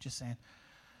charades, just saying.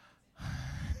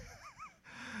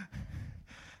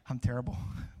 I'm terrible.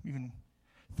 Even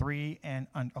 3 and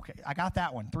okay, I got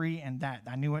that one. 3 and that.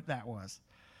 I knew what that was.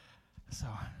 So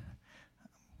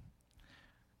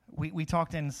we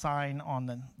talked in sign on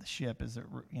the ship, is it,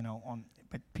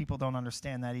 but people don't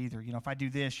understand that either. If I do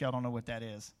this, y'all don't know what that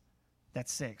is.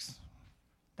 That's 6.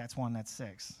 That's 1. That's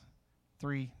 6.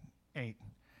 3, 8.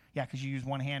 Yeah, because you use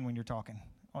one hand when you're talking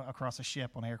across a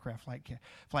ship on an aircraft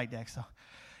flight deck. So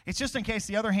it's just in case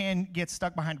the other hand gets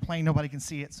stuck behind a plane, nobody can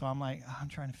see it. So I'm like, I'm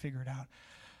trying to figure it out.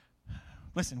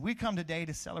 Listen, we come today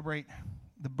to celebrate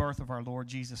the birth of our Lord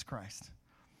Jesus Christ.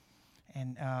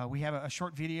 And we have a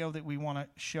short video that we want to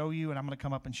show you, and I'm going to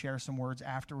come up and share some words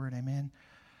afterward. Amen.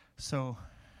 So,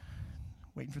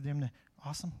 waiting for them to.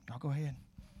 Awesome. I'll go ahead.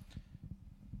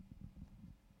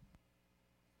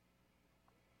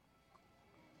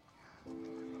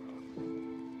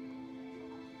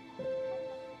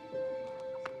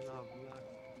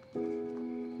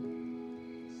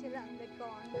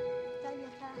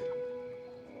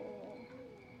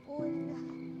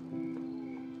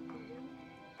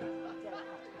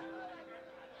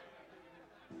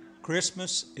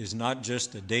 Christmas is not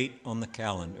just a date on the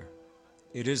calendar.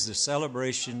 It is the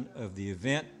celebration of the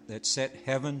event that set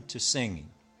heaven to singing,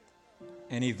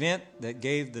 an event that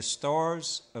gave the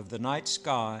stars of the night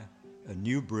sky a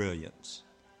new brilliance.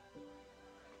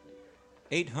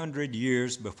 800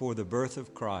 years before the birth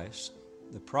of Christ,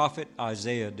 the prophet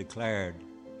Isaiah declared,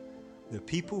 "The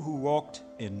people who walked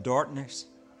in darkness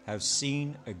have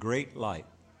seen a great light."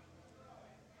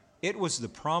 It was the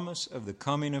promise of the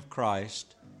coming of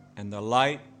Christ and the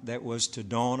light that was to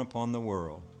dawn upon the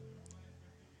world.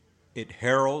 It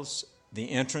heralds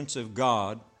the entrance of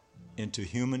God into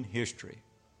human history.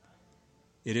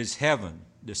 It is heaven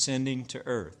descending to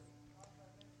earth.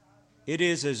 It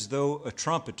is as though a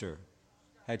trumpeter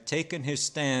had taken his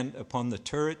stand upon the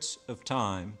turrets of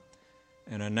time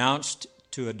and announced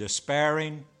to a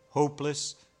despairing,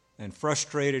 hopeless, and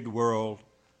frustrated world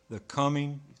the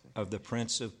coming of the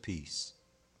Prince of Peace.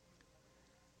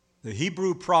 The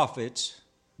Hebrew prophets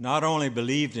not only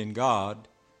believed in God,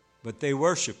 but they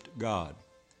worshiped God.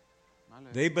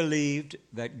 They believed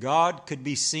that God could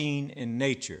be seen in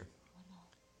nature.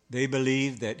 They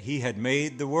believed that He had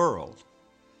made the world.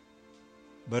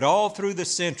 But all through the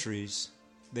centuries,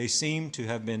 they seem to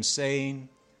have been saying,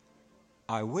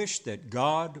 "I wish that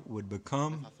God would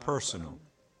become personal."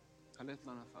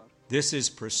 This is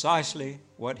precisely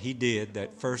what He did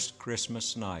that first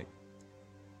Christmas night.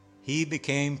 He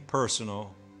became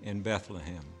personal in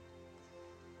Bethlehem.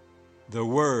 The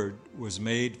Word was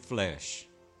made flesh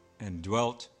and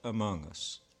dwelt among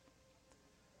us.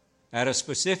 At a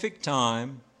specific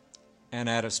time and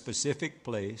at a specific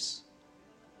place,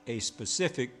 a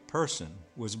specific person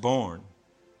was born,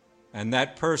 and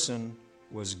that person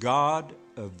was God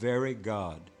of very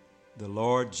God, the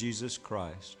Lord Jesus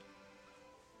Christ.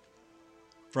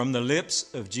 From the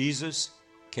lips of Jesus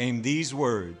came these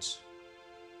words,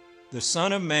 "The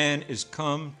Son of Man is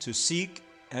come to seek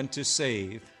and to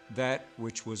save that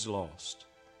which was lost."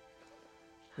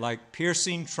 Like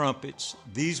piercing trumpets,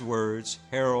 these words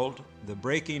herald the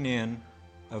breaking in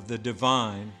of the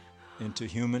divine into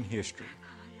human history.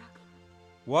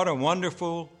 What a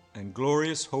wonderful and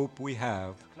glorious hope we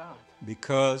have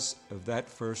because of that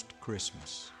first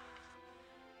Christmas.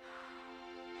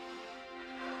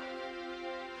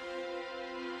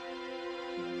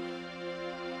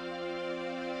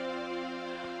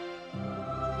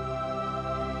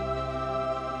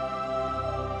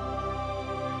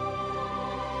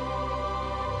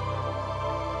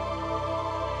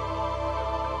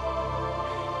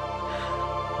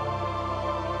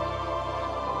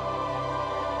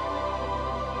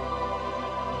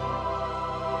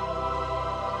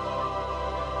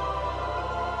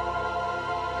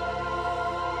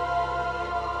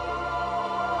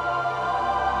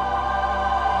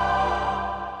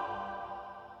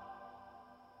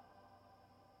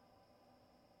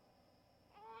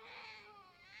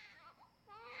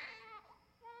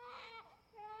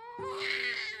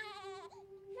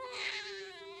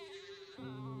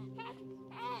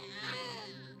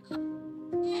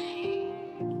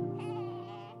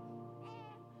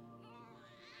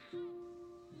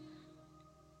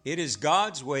 It is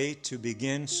God's way to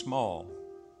begin small.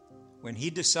 When He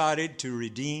decided to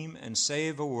redeem and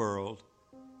save a world,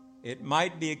 it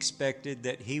might be expected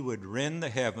that he would rend the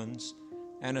heavens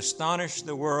and astonish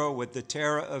the world with the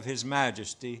terror of his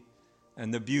majesty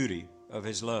and the beauty of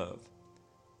his love.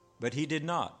 But he did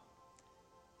not.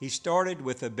 He started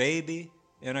with a baby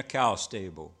in a cow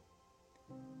stable.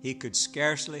 He could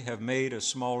scarcely have made a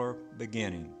smaller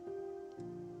beginning.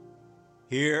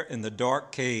 Here in the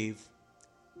dark cave,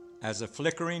 as a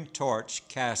flickering torch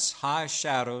casts high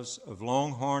shadows of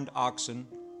long-horned oxen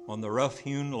on the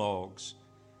rough-hewn logs,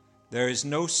 there is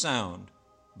no sound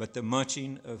but the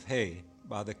munching of hay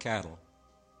by the cattle.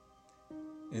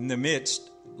 In the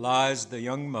midst lies the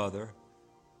young mother,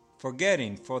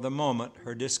 forgetting for the moment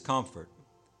her discomfort,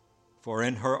 for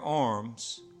in her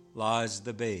arms lies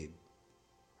the babe,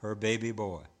 her baby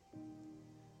boy.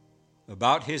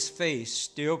 About his face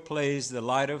still plays the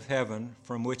light of heaven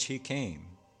from which he came.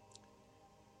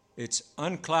 Its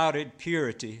unclouded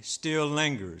purity still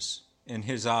lingers in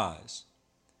his eyes.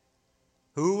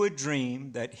 Who would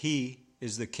dream that he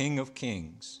is the King of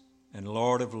Kings and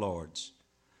Lord of Lords?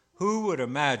 Who would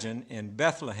imagine in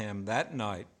Bethlehem that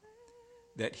night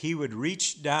that he would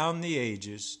reach down the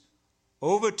ages,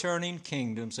 overturning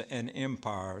kingdoms and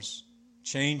empires,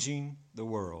 changing the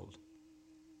world?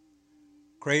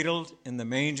 Cradled in the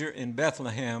manger in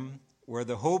Bethlehem were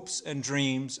the hopes and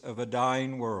dreams of a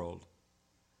dying world.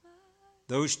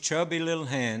 Those chubby little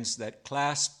hands that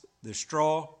clasped the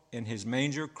straw in his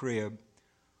manger crib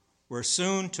were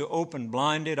soon to open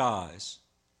blinded eyes,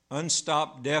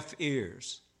 unstop deaf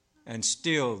ears, and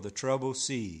still the troubled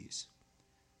seas.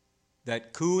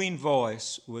 That cooing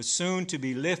voice was soon to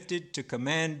be lifted to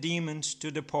command demons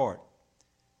to depart,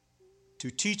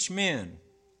 to teach men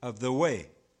of the way,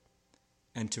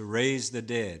 and to raise the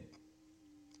dead.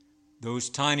 Those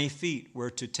tiny feet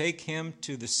were to take him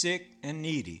to the sick and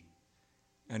needy,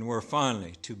 and were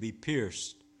finally to be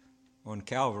pierced on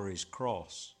Calvary's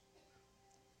cross.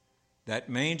 That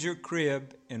manger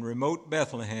crib in remote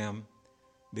Bethlehem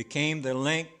became the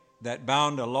link that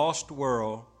bound a lost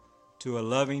world to a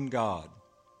loving God.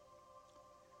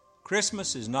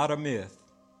 Christmas is not a myth,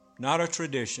 not a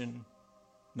tradition,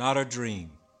 not a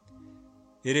dream.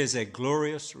 It is a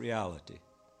glorious reality.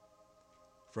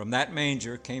 From that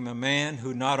manger came a man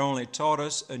who not only taught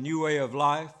us a new way of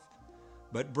life,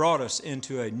 but brought us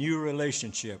into a new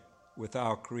relationship with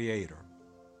our Creator.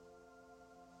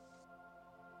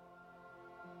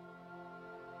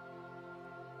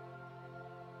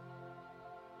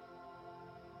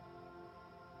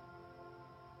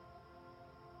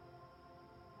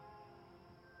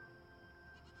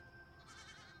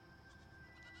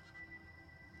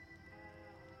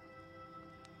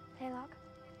 Hey, Locke.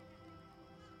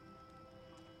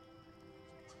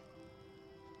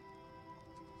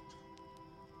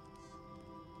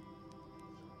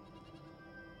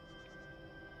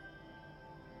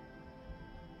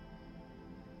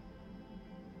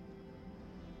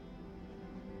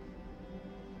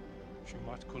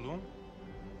 שומעת קולון?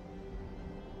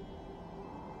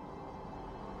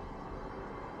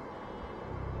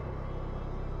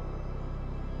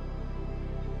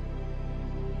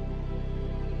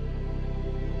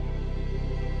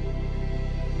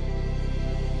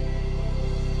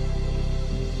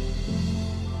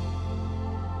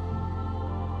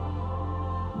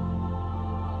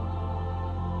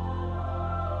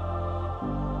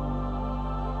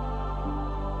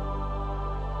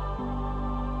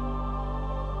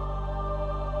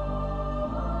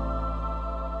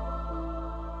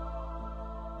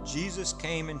 Jesus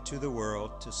came into the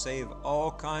world to save all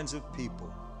kinds of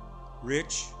people,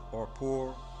 rich or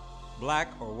poor, black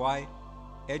or white,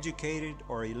 educated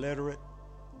or illiterate,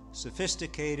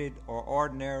 sophisticated or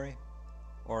ordinary,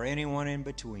 or anyone in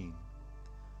between.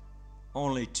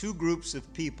 Only two groups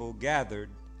of people gathered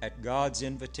at God's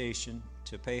invitation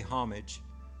to pay homage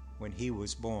when he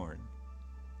was born.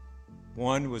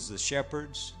 One was the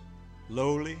shepherds,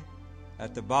 lowly,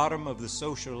 at the bottom of the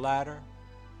social ladder,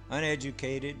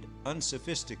 uneducated,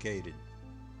 unsophisticated.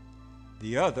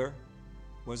 The other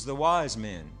was the wise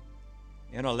men,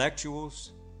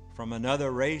 intellectuals from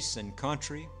another race and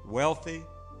country, wealthy,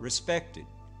 respected.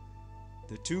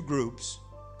 The two groups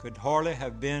could hardly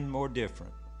have been more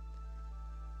different.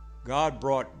 God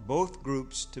brought both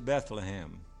groups to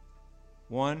Bethlehem,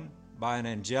 one by an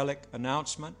angelic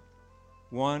announcement,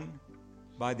 one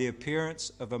by the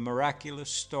appearance of a miraculous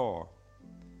star.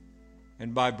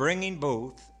 And by bringing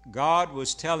both, God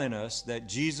was telling us that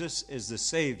Jesus is the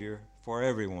Savior for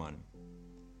everyone.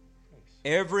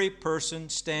 Every person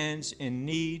stands in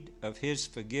need of his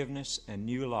forgiveness and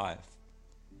new life.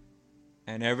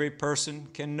 And every person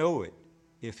can know it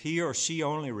if he or she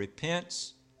only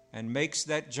repents and makes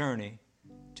that journey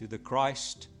to the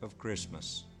Christ of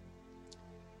Christmas.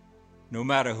 No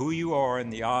matter who you are in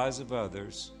the eyes of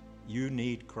others, you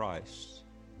need Christ.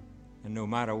 And no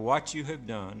matter what you have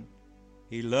done,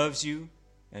 He loves you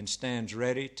and stands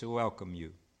ready to welcome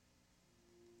you.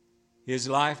 His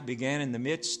life began in the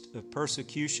midst of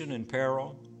persecution and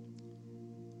peril.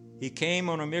 He came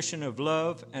on a mission of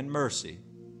love and mercy,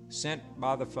 sent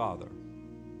by the Father.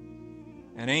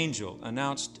 An angel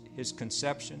announced His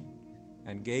conception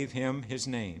and gave Him His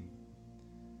name.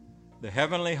 The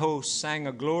heavenly host sang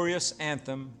a glorious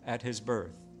anthem at His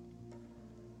birth.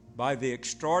 By the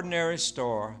extraordinary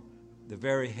star, the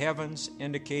very heavens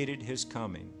indicated His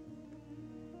coming.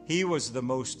 He was the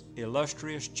most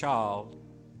illustrious child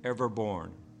ever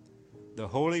born, the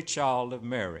holy child of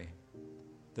Mary,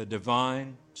 the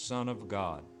divine Son of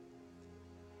God.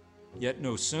 Yet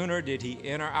no sooner did He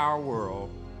enter our world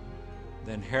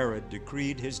than Herod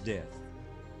decreed His death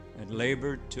and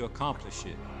labored to accomplish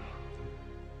it.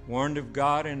 Warned of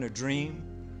God in a dream,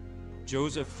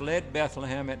 Joseph fled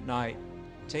Bethlehem at night,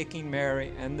 taking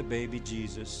Mary and the baby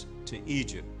Jesus to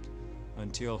Egypt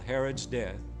until Herod's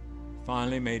death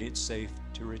finally made it safe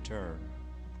to return.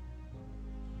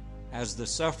 As the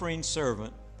suffering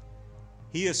servant,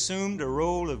 He assumed a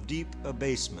role of deep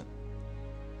abasement.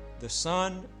 The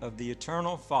Son of the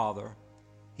Eternal Father,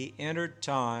 He entered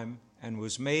time and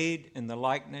was made in the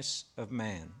likeness of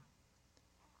man.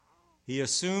 He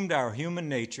assumed our human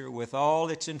nature with all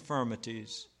its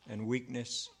infirmities and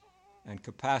weakness and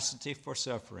capacity for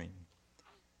suffering.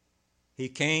 He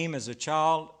came as a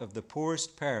child of the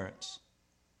poorest parents.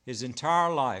 His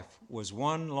entire life was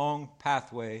one long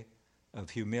pathway of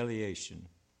humiliation.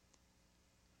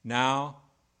 Now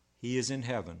He is in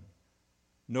heaven,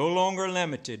 no longer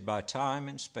limited by time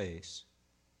and space.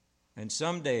 And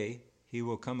someday He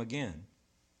will come again,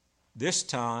 this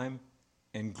time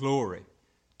in glory,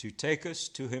 to take us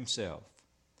to Himself.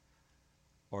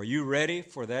 Are you ready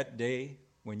for that day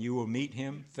when you will meet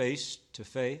Him face to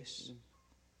face?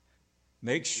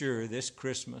 Make sure this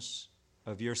Christmas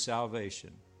of your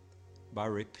salvation by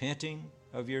repenting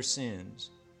of your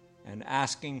sins and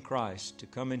asking Christ to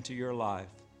come into your life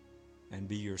and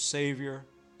be your Savior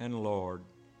and Lord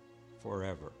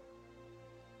forever.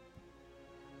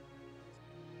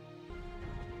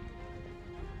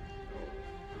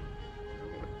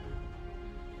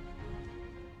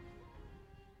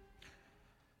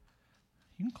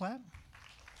 You can clap.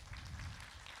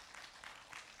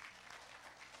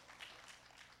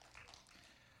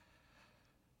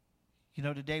 You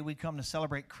know, today we come to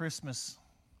celebrate Christmas.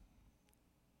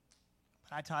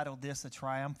 But I titled this A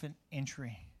Triumphant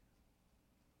Entry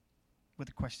with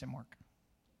a question mark.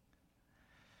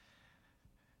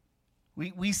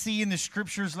 We see in the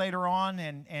scriptures later on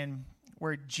and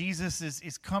where Jesus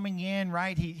is coming in,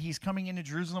 right? He's coming into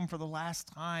Jerusalem for the last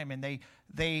time, and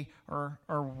they are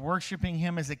worshiping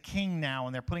Him as a king now,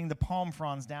 and they're putting the palm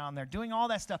fronds down. They're doing all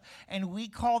that stuff, and we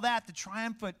call that the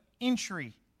triumphant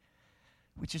entry,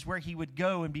 which is where He would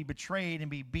go and be betrayed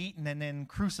and be beaten and then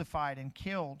crucified and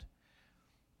killed.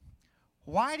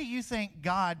 Why do you think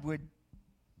God would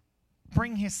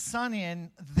bring His Son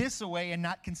in this way and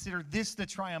not consider this the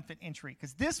triumphant entry?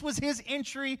 Because this was His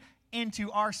entry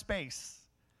into our space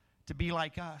to be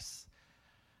like us.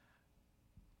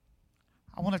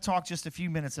 I want to talk just a few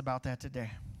minutes about that today.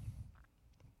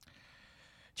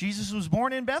 Jesus was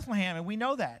born in Bethlehem, and we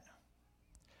know that.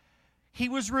 He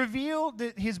was revealed,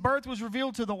 that His birth was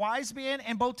revealed to the wise men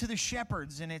and both to the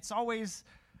shepherds. And it's always,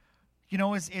 you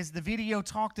know, as the video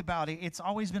talked about it, it's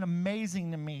always been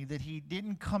amazing to me that He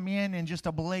didn't come in just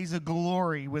a blaze of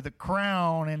glory with a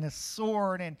crown and a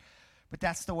sword. But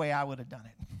that's the way I would have done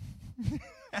it.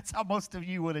 That's how most of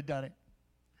you would have done it.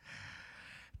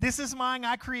 This is mine,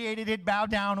 I created it, bow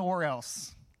down or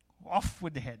else. Off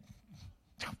with the head.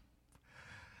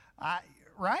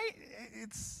 Right?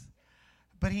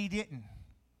 But He didn't.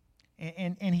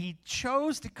 And He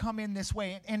chose to come in this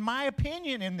way. And my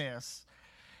opinion in this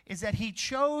is that He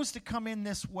chose to come in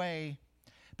this way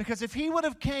because if He would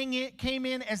have came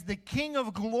in as the King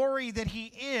of glory that He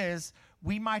is,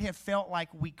 we might have felt like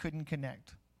we couldn't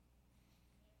connect.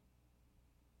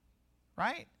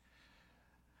 Right?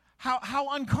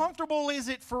 How uncomfortable is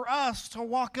it for us to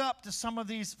walk up to some of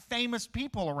these famous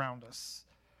people around us?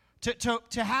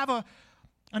 To have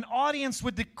an audience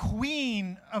with the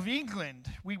Queen of England.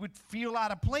 We would feel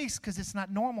out of place because it's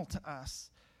not normal to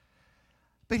us.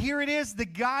 But here it is, the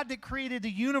God that created the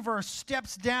universe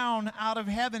steps down out of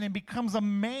heaven and becomes a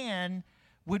man.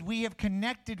 Would we have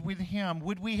connected with Him?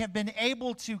 Would we have been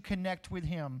able to connect with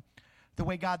Him the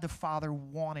way God the Father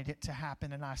wanted it to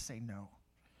happen? And I say no.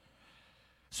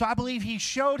 So I believe He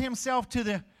showed Himself to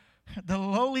the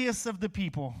lowliest of the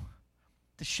people,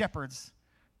 the shepherds,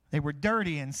 They were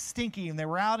dirty and stinky, and they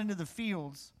were out into the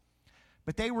fields,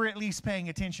 but they were at least paying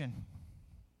attention.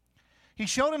 He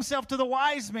showed himself to the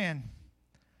wise men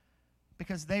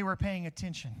because they were paying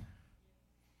attention.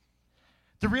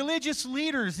 The religious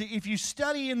leaders, if you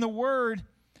study in the Word,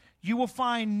 you will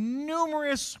find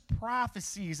numerous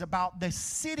prophecies about the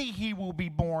city he will be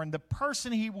born, the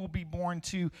person he will be born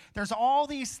to. There's all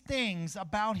these things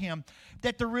about him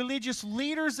that the religious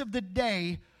leaders of the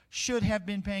day should have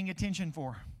been paying attention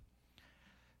for.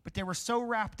 But they were so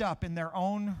wrapped up in their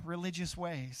own religious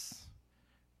ways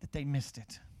that they missed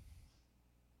it.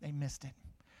 They missed it.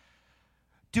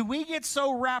 Do we get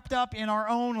so wrapped up in our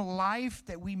own life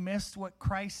that we missed what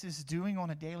Christ is doing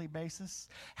on a daily basis?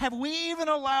 Have we even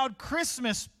allowed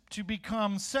Christmas to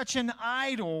become such an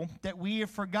idol that we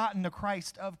have forgotten the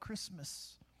Christ of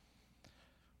Christmas?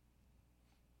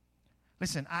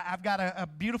 Listen, I've got a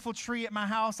beautiful tree at my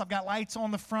house. I've got lights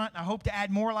on the front. I hope to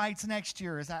add more lights next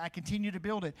year as I continue to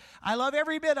build it. I love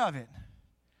every bit of it.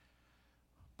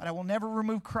 But I will never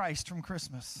remove Christ from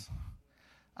Christmas.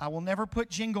 I will never put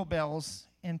jingle bells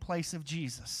in place of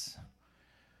Jesus,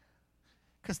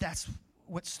 because that's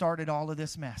what started all of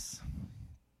this mess.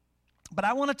 But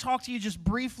I want to talk to you just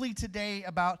briefly today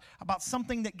about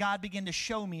something that God began to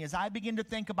show me as I begin to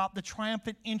think about the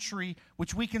triumphant entry,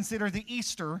 which we consider the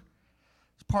Easter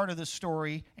part of the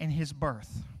story, and his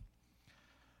birth.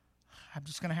 I'm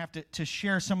just going to have to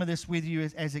share some of this with you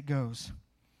as it goes.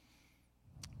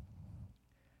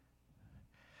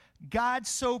 God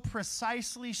so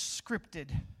precisely scripted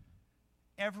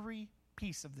every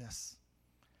piece of this.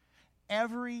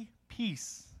 Every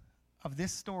piece of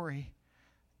this story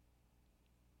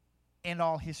and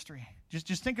all history.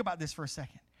 Just think about this for a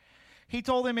second. He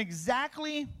told them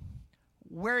exactly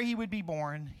where he would be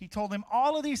born. He told them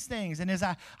all of these things. And as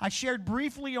I shared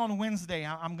briefly on Wednesday,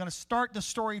 I'm going to start the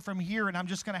story from here, and I'm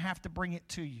just going to have to bring it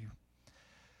to you.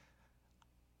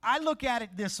 I look at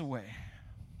it this way.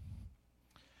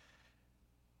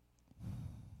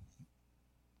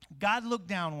 God looked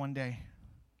down one day.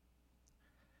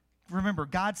 Remember,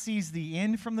 God sees the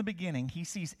end from the beginning. He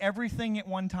sees everything at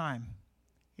one time.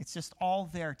 It's just all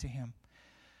there to him.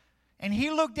 And he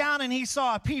looked down and he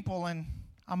saw a people, and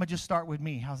I'm going to just start with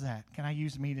me. How's that? Can I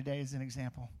use me today as an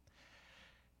example?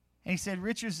 And he said,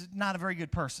 Richard's not a very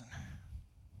good person.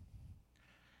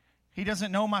 He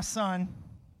doesn't know my son.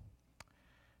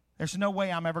 There's no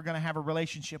way I'm ever going to have a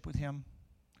relationship with him.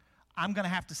 I'm going to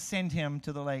have to send him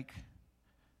to the lake,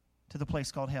 to the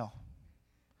place called hell.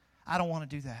 I don't want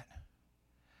to do that.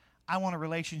 I want a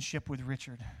relationship with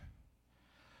Richard.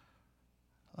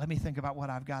 Let me think about what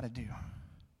I've got to do.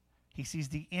 He sees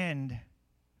the end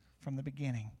from the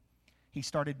beginning. He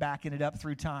started backing it up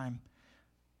through time.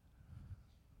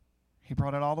 He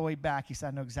brought it all the way back. He said,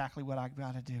 I know exactly what I've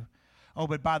got to do. Oh,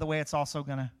 but by the way, it's also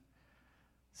going to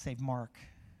save Mark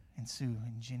and Sue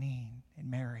and Janine and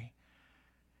Mary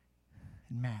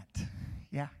and Matt.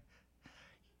 Yeah.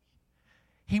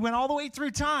 He went all the way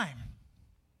through time.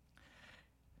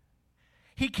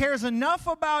 He cares enough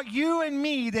about you and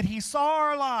me that he saw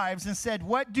our lives and said,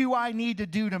 what do I need to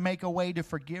do to make a way to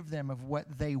forgive them of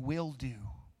what they will do?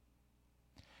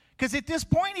 Because at this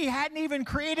point, he hadn't even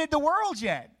created the world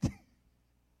yet.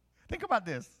 Think about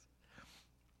this.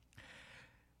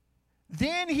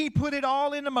 Then he put it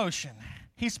all into motion.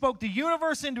 He spoke the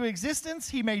universe into existence.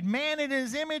 He made man in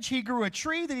his image. He grew a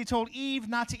tree that he told Eve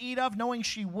not to eat of, knowing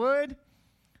she would.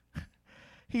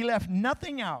 He left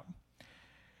nothing out.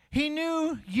 He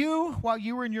knew you while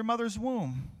you were in your mother's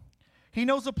womb. He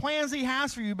knows the plans he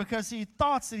has for you because he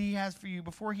thoughts that he has for you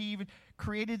before he even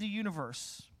created the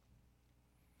universe.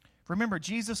 Remember,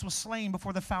 Jesus was slain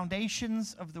before the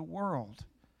foundations of the world.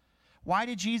 Why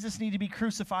did Jesus need to be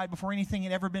crucified before anything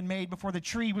had ever been made, before the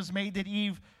tree was made that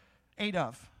Eve ate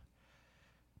of?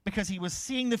 Because he was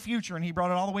seeing the future, and he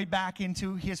brought it all the way back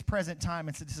into his present time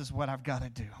and said, this is what I've got to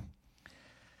do.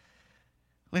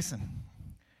 Listen,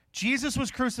 Jesus was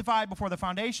crucified before the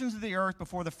foundations of the earth,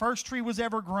 before the first tree was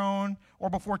ever grown, or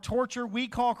before torture we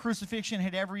call crucifixion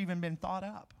had ever even been thought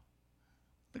up.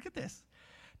 Look at this.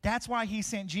 That's why he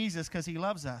sent Jesus, because he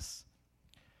loves us.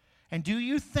 And do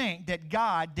you think that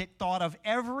God, that thought of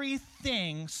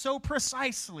everything so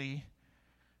precisely,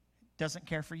 doesn't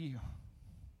care for you?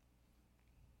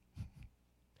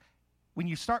 When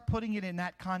you start putting it in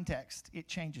that context, it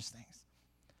changes things.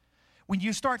 When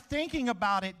you start thinking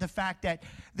about it, the fact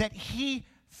that he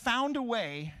found a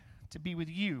way to be with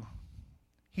you.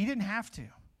 He didn't have to.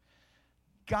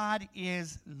 God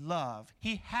is love.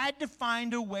 He had to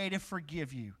find a way to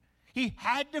forgive you. He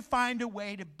had to find a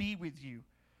way to be with you.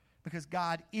 Because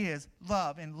God is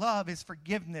love, and love is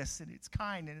forgiveness, and it's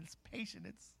kind, and it's patient.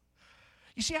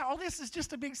 You see how all this is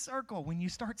just a big circle when you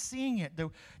start seeing it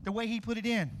the way he put it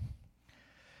in.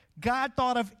 God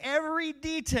thought of every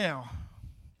detail.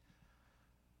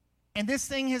 And this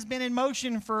thing has been in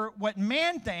motion for what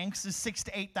man thinks is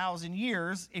 6,000 to 8,000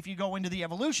 years. If you go into the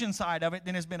evolution side of it,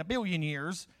 then it's been 1 billion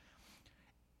years.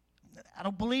 I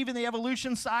don't believe in the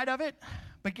evolution side of it,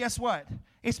 but guess what?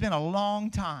 It's been a long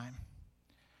time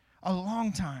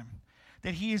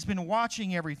that he has been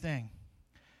watching everything.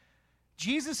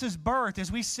 Jesus' birth,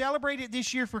 as we celebrate it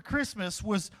this year for Christmas,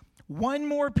 was one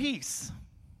more piece,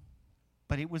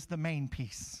 but it was the main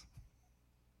piece.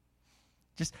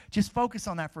 Just focus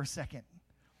on that for a second.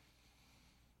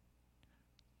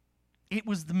 It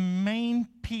was the main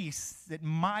piece that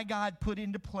my God put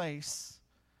into place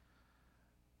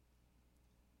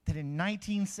that in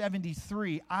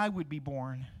 1973 I would be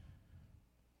born.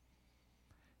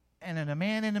 And then a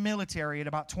man in the military at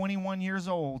about 20 years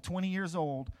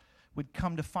old, would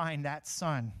come to find that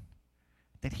son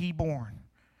that he born,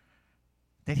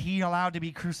 that he allowed to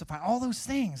be crucified. All those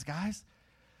things, guys.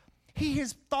 He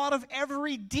has thought of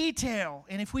every detail.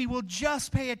 And if we will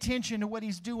just pay attention to what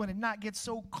he's doing and not get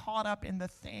so caught up in the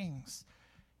things,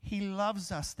 he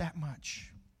loves us that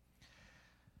much.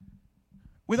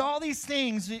 With all these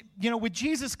things, with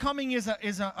Jesus coming as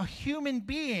a human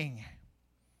being,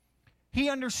 he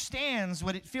understands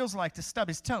what it feels like to stub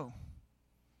his toe.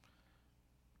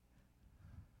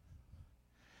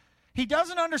 He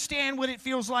doesn't understand what it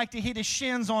feels like to hit his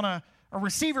shins on a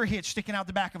receiver hitch sticking out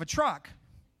the back of a truck.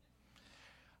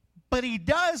 But he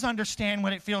does understand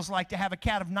what it feels like to have a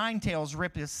cat of nine tails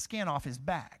rip his skin off his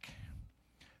back.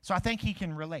 So I think he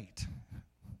can relate.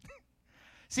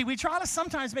 See, we try to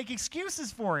sometimes make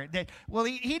excuses for it. That, well,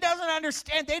 he doesn't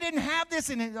understand. They didn't have this.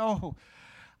 And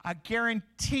I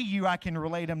guarantee you I can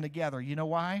relate them together. You know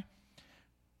why?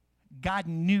 God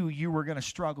knew you were going to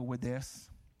struggle with this.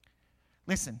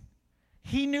 Listen,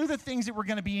 he knew the things that were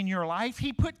going to be in your life.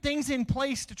 He put things in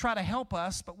place to try to help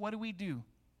us. But what do?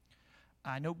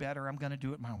 I know better. I'm going to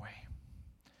do it my way.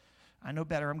 I know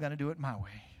better. I'm going to do it my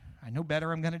way. I know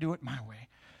better. I'm going to do it my way.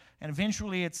 And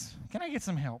eventually it's, can I get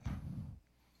some help?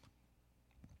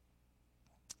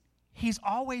 He's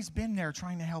always been there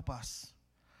trying to help us.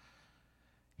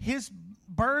 His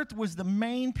birth was the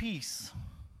main piece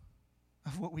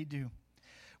of what we do.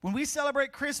 When we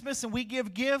celebrate Christmas and we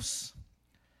give gifts,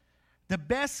 the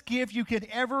best gift you could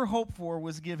ever hope for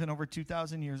was given over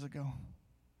 2,000 years ago.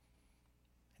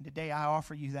 And today I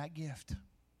offer you that gift.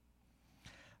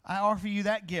 I offer you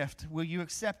that gift. Will you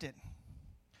accept it?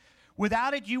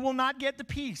 Without it, you will not get the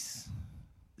peace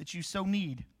that you so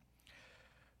need.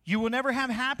 You will never have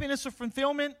happiness or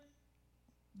fulfillment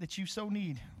that you so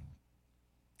need.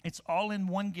 It's all in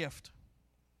one gift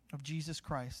of Jesus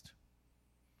Christ.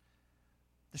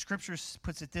 The Scriptures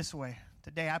puts it this way.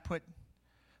 Today I put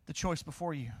the choice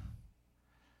before you.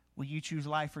 Will you choose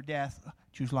life or death?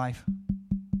 Choose life.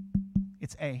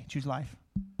 It's A. Choose life.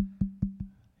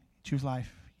 Choose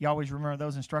life. You always remember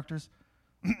those instructors?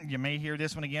 You may hear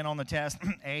this one again on the test.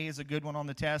 A is a good one on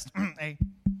the test. A.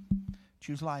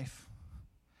 Choose life.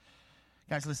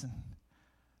 Guys, listen.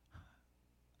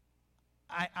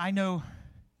 I know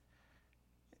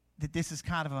that this is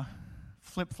kind of a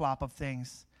flip-flop of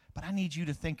things, but I need you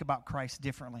to think about Christ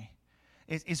differently.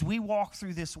 As we walk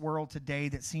through this world today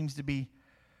that seems to be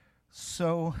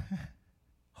so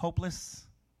hopeless,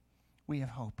 we have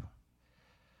hope.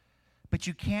 But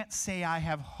you can't say I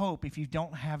have hope if you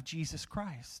don't have Jesus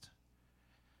Christ.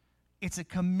 It's a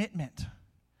commitment.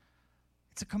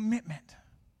 It's a commitment.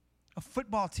 A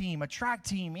football team, a track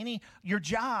team, your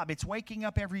job, it's waking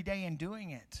up every day and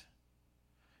doing it.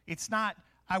 It's not,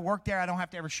 I work there, I don't have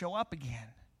to ever show up again.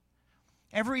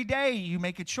 Every day you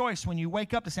make a choice when you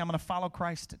wake up to say, I'm going to follow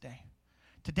Christ today.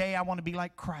 Today I want to be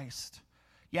like Christ.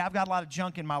 Yeah, I've got a lot of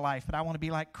junk in my life, but I want to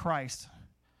be like Christ.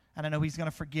 And I know he's going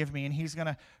to forgive me and he's going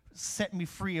to set me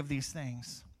free of these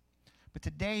things. But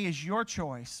today is your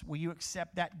choice. Will you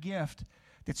accept that gift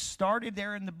that started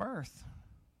there in the birth,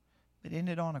 but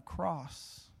ended on a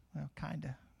cross? Well, kind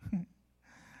of.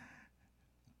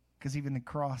 Because even the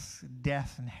cross,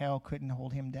 death and hell couldn't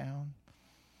hold him down.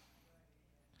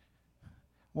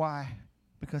 Why?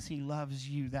 Because he loves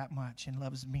you that much and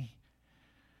loves me.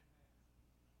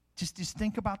 Just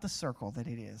think about the circle that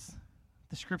it is.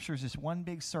 The Scripture is this one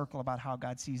big circle about how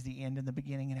God sees the end and the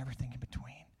beginning and everything in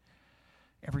between.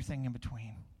 Everything in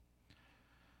between.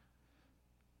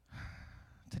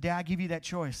 Today I give you that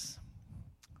choice.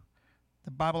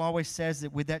 The Bible always says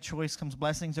that with that choice comes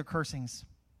blessings or cursings.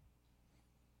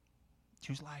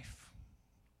 Choose life.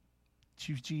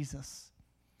 Choose Jesus.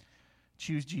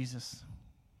 Choose Jesus.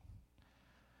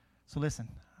 So listen,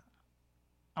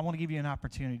 I want to give you an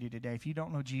opportunity today. If you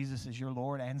don't know Jesus as your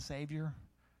Lord and Savior,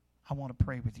 I want to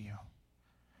pray with you.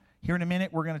 Here in a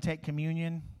minute, we're going to take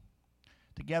communion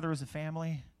together as a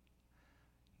family.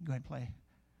 Go ahead and play.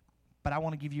 But I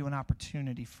want to give you an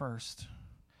opportunity first.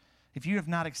 If you have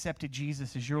not accepted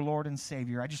Jesus as your Lord and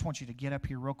Savior, I just want you to get up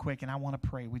here real quick, and I want to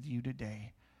pray with you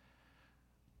today.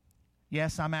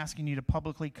 Yes, I'm asking you to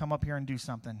publicly come up here and do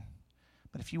something.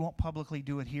 But if you won't publicly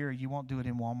do it here, you won't do it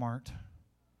in Walmart.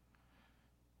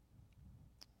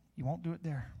 You won't do it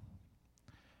there.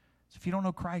 So if you don't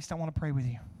know Christ, I want to pray with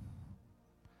you.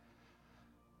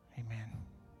 Amen.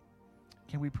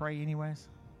 Can we pray anyways?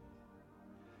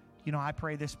 You know, I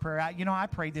pray this prayer. I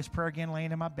prayed this prayer again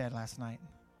laying in my bed last night.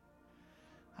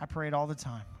 I pray it all the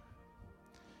time.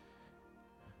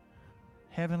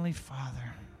 Heavenly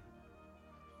Father,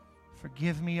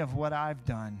 forgive me of what I've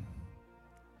done.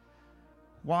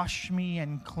 Wash me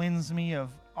and cleanse me of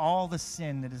all the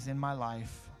sin that is in my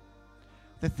life.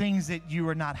 The things that you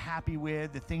are not happy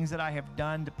with, the things that I have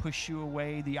done to push you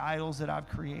away, the idols that I've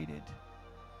created.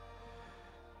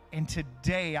 And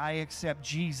today I accept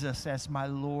Jesus as my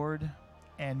Lord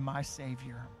and my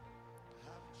Savior.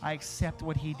 I accept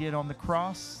what he did on the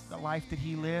cross, the life that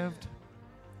he lived,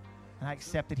 and I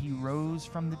accept that he rose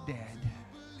from the dead.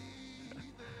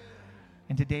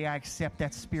 And today I accept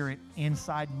that Spirit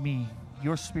inside me.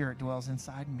 Your Spirit dwells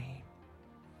inside me.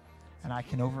 And I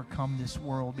can overcome this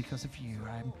world because of you.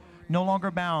 I'm no longer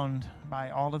bound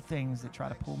by all the things that try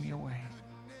to pull me away.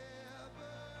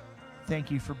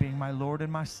 Thank you for being my Lord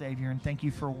and my Savior, and thank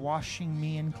you for washing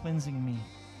me and cleansing me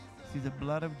through the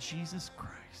blood of Jesus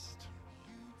Christ.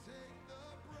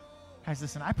 Guys,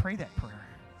 listen, I pray that prayer.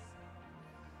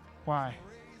 Why?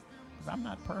 Because I'm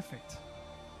not perfect.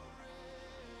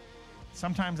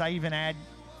 Sometimes I even add,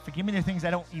 forgive me the things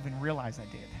I don't even realize I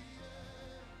did.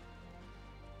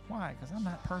 Why? Because I'm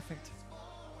not perfect.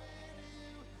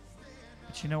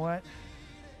 But you know what?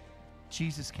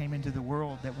 Jesus came into the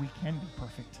world that we can be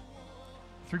perfect.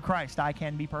 Through Christ, I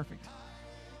can be perfect.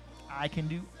 I can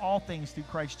do all things through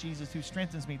Christ Jesus who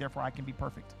strengthens me, therefore I can be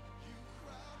perfect.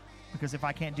 Because if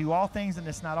I can't do all things, then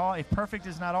it's not all. If perfect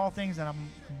is not all things, then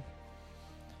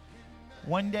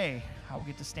one day I will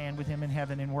get to stand with him in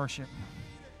heaven and worship.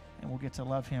 And we'll get to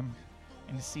love him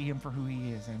and to see him for who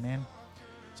he is. Amen.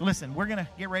 So listen, we're going to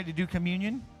get ready to do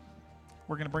communion.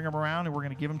 We're going to bring them around and we're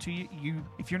going to give them to you.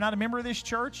 If you're not a member of this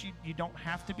church, you don't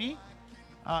have to be.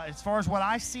 As far as what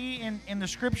I see in the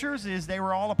scriptures is they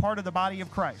were all a part of the body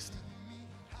of Christ.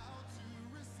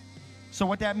 So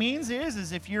what that means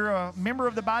is if you're a member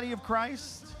of the body of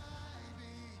Christ,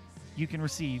 you can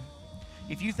receive.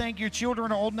 If you think your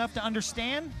children are old enough to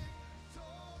understand,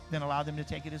 then allow them to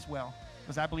take it as well.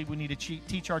 Because I believe we need to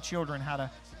teach our children how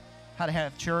to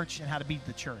have church and how to be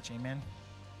the church. Amen.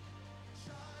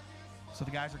 So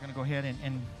the guys are going to go ahead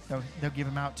and they'll give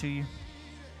them out to you.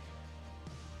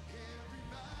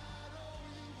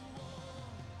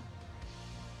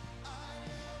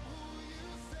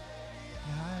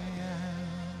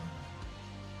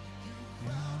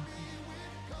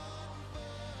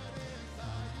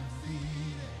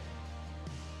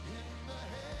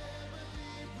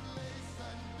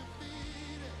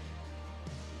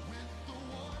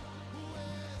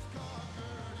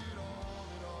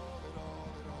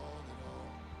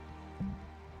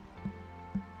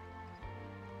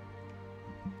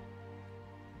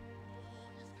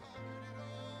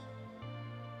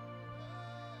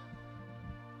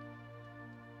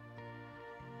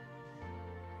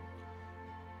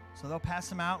 So they'll pass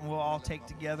them out and we'll all take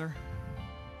together.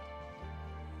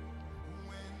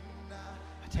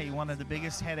 I tell you, one of the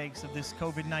biggest headaches of this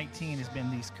COVID-19 has been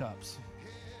these cups.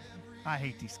 I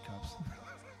hate these cups.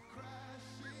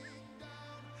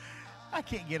 I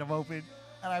can't get them open,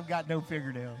 and I've got no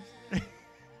fingernails.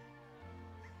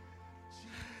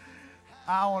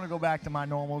 I want to go back to my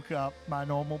normal cup, my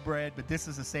normal bread, but this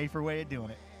is a safer way of doing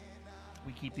it.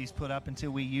 We keep these put up until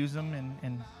we use them,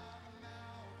 and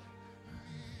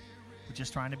we're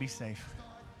just trying to be safe.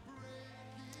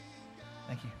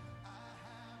 Thank you.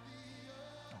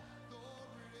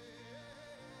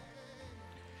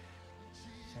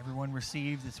 Has everyone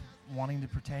received that's wanting to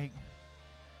partake?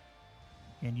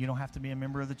 And you don't have to be a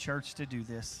member of the church to do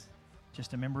this.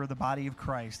 Just a member of the body of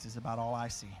Christ is about all I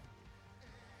see.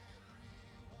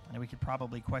 And we could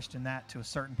probably question that to a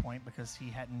certain point because he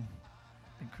hadn't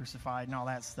been crucified and all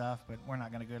that stuff, but we're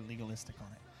not going to go legalistic on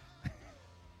it.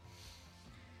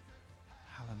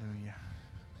 Hallelujah.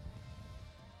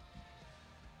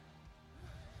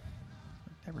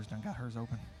 Deborah's done got hers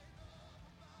open.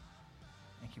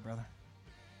 Thank you, brother.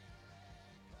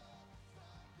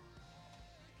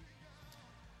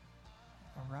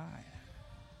 All right.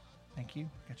 Thank you.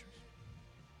 Got yours.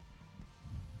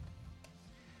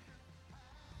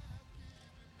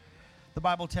 The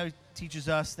Bible teaches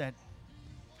us that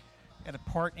at a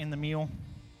part in the meal,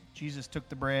 Jesus took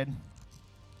the bread.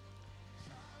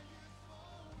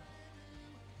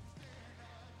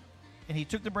 And he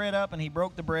took the bread up and he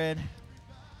broke the bread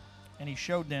and he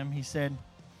showed them. He said,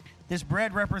 "This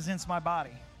bread represents my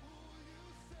body.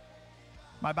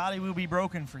 My body will be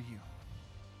broken for you."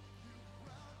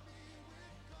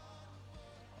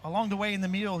 Along the way in the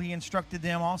meal, he instructed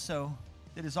them also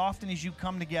that as often as you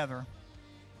come together,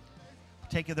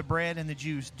 take of the bread and the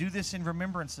juice, do this in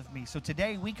remembrance of me. So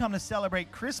today we come to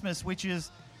celebrate Christmas, which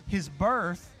is his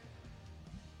birth,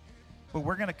 but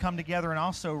we're going to come together and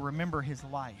also remember his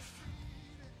life,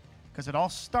 because it all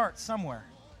starts somewhere.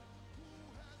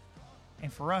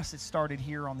 And for us, it started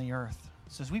here on the earth.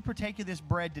 So as we partake of this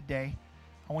bread today,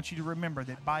 I want you to remember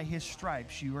that by his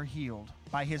stripes you are healed.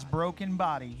 By his broken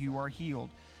body you are healed.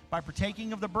 By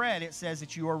partaking of the bread, it says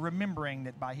that you are remembering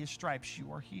that by his stripes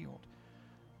you are healed.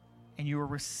 And you are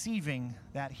receiving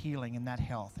that healing and that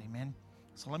health. Amen.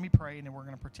 So let me pray, and then we're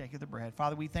going to partake of the bread.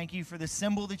 Father, we thank you for the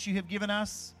symbol that you have given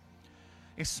us.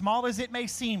 As small as it may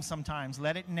seem sometimes,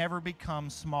 let it never become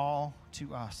small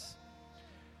to us.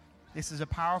 This is a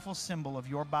powerful symbol of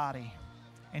your body.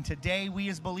 And today we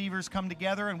as believers come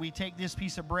together and we take this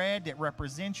piece of bread that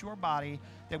represents your body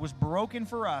that was broken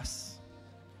for us,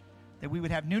 that we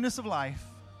would have newness of life,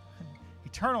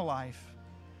 eternal life,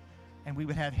 and we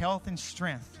would have health and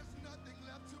strength.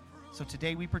 So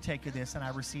today we partake of this, and I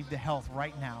receive the health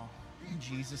right now. In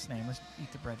Jesus' name, let's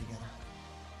eat the bread together.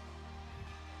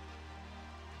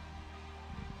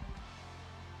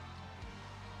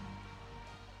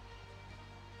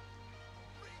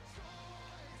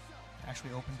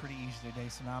 Actually opened pretty easy today,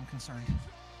 so now I'm concerned.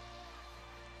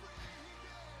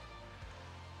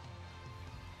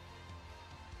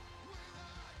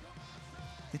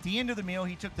 At the end of the meal,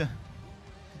 he took the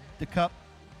cup.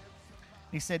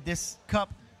 He said, "This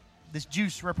cup, this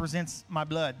juice represents my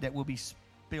blood that will be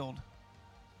spilled."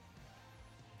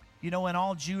 You know, in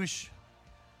all Jewish,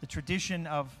 the tradition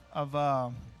of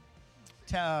not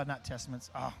testaments.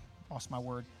 Lost my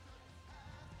word.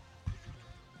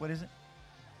 What is it?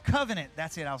 Covenant.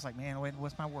 That's it. I was like, man,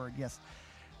 what's my word? Yes.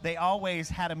 They always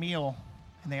had a meal,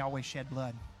 and they always shed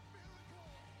blood.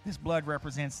 This blood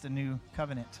represents the new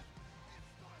covenant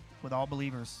with all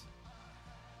believers,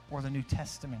 or the New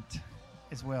Testament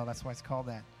as well. That's why it's called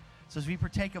that. So as we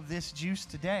partake of this juice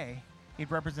today,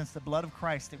 it represents the blood of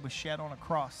Christ that was shed on a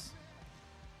cross.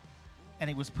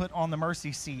 And it was put on the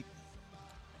mercy seat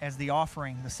as the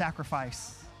offering, the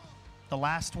sacrifice, the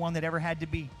last one that ever had to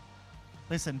be.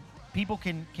 Listen, people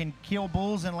can kill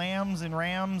bulls and lambs and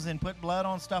rams and put blood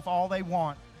on stuff all they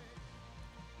want.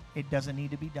 It doesn't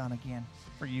need to be done again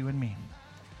for you and me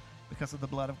because of the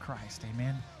blood of Christ.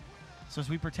 Amen. So as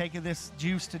we partake of this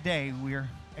juice today, we're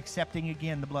accepting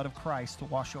again the blood of Christ to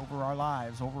wash over our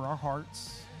lives, over our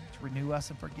hearts, to renew us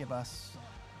and forgive us.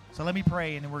 So let me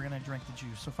pray, and then we're going to drink the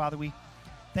juice. So Father, we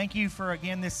thank you for,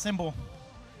 again, this symbol.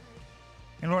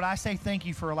 And Lord, I say thank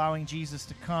you for allowing Jesus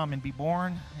to come and be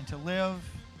born and to live.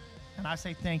 And I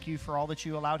say thank you for all that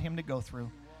you allowed him to go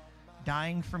through,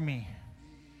 dying for me,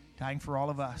 dying for all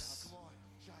of us.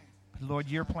 But Lord,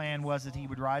 your plan was that he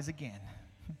would rise again.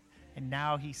 And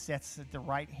now he sits at the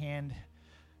right hand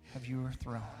of your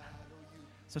throne.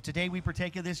 So today we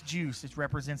partake of this juice. It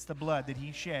represents the blood that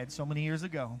he shed so many years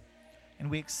ago. And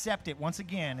we accept it once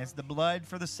again as the blood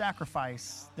for the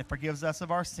sacrifice that forgives us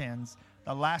of our sins,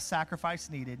 the last sacrifice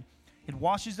needed. It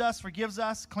washes us, forgives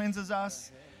us, cleanses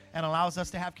us, and allows us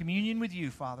to have communion with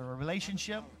you, Father, a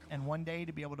relationship, and one day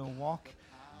to be able to walk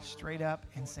straight up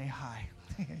and say hi,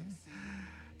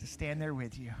 to stand there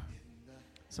with you.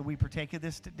 So we partake of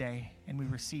this today, and we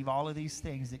receive all of these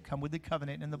things that come with the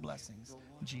covenant and the blessings.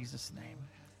 In Jesus' name.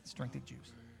 Let's drink the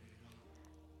juice.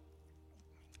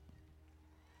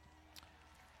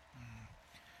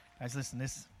 Guys, listen,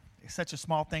 this is such a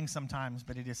small thing sometimes,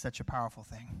 but it is such a powerful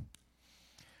thing.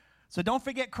 So don't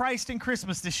forget Christ in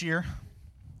Christmas this year.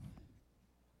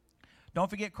 Don't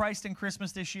forget Christ in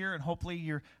Christmas this year, and hopefully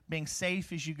you're being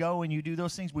safe as you go and you do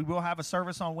those things. We will have a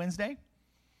service on Wednesday.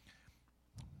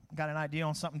 Got an idea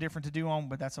on something different to do on,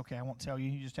 but that's okay. I won't tell you.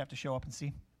 You just have to show up and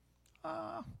see.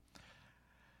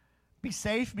 Be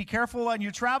safe. Be careful on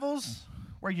your travels.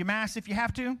 Wear your mask if you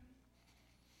have to.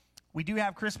 We do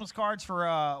have Christmas cards for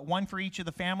one for each of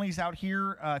the families out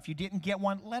here. If you didn't get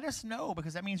one, let us know,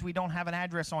 because that means we don't have an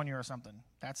address on you or something.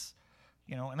 That's,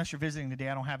 unless you're visiting today,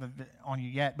 I don't have it on you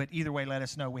yet. But either way, let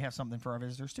us know. We have something for our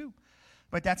visitors too.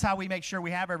 But that's how we make sure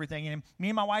we have everything. And me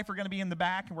and my wife are going to be in the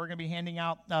back, and we're going to be handing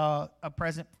out a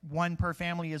present, one per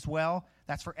family as well.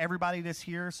 That's for everybody that's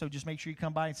here, so just make sure you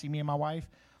come by and see me and my wife.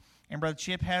 And Brother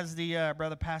Chip has the,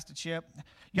 Brother Pastor Chip.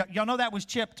 Y'all know that was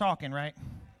Chip talking, right?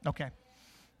 Okay.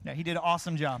 Yeah, he did an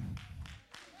awesome job.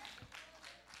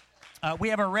 We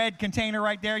have a red container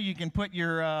right there. You can put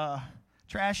your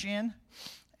trash in,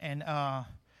 and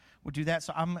we'll do that.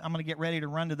 So I'm going to get ready to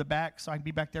run to the back so I can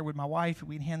be back there with my wife, and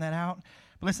we can hand that out.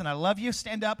 But listen, I love you.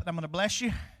 Stand up, and I'm going to bless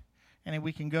you, and then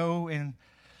we can go and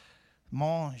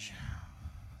mange.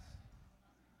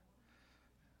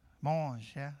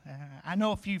 Mange, yeah. I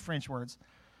know a few French words.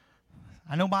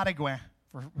 I know matigouin.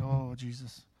 Oh,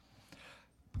 Jesus.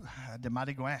 De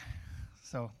matigouin.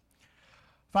 So,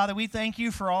 Father, we thank you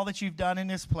for all that you've done in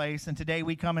this place, and today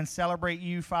we come and celebrate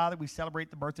you, Father. We celebrate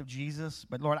the birth of Jesus,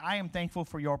 but Lord, I am thankful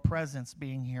for your presence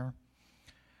being here.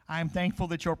 I am thankful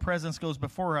that your presence goes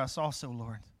before us also,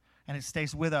 Lord, and it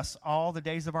stays with us all the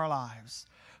days of our lives.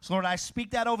 So, Lord, I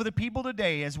speak that over the people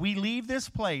today. As we leave this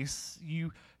place,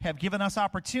 you have given us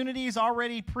opportunities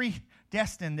already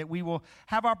predestined that we will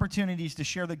have opportunities to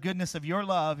share the goodness of your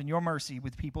love and your mercy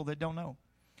with people that don't know.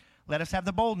 Let us have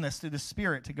the boldness through the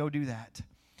Spirit to go do that.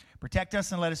 Protect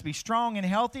us and let us be strong and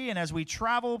healthy. And as we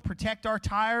travel, protect our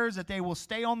tires that they will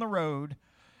stay on the road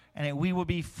and that we will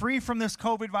be free from this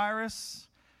COVID virus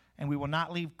and we will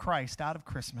not leave Christ out of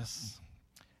Christmas.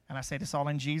 And I say this all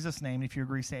in Jesus' name. If you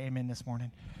agree, say amen this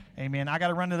morning. Amen. I got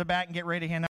to run to the back and get ready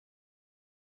to hand out.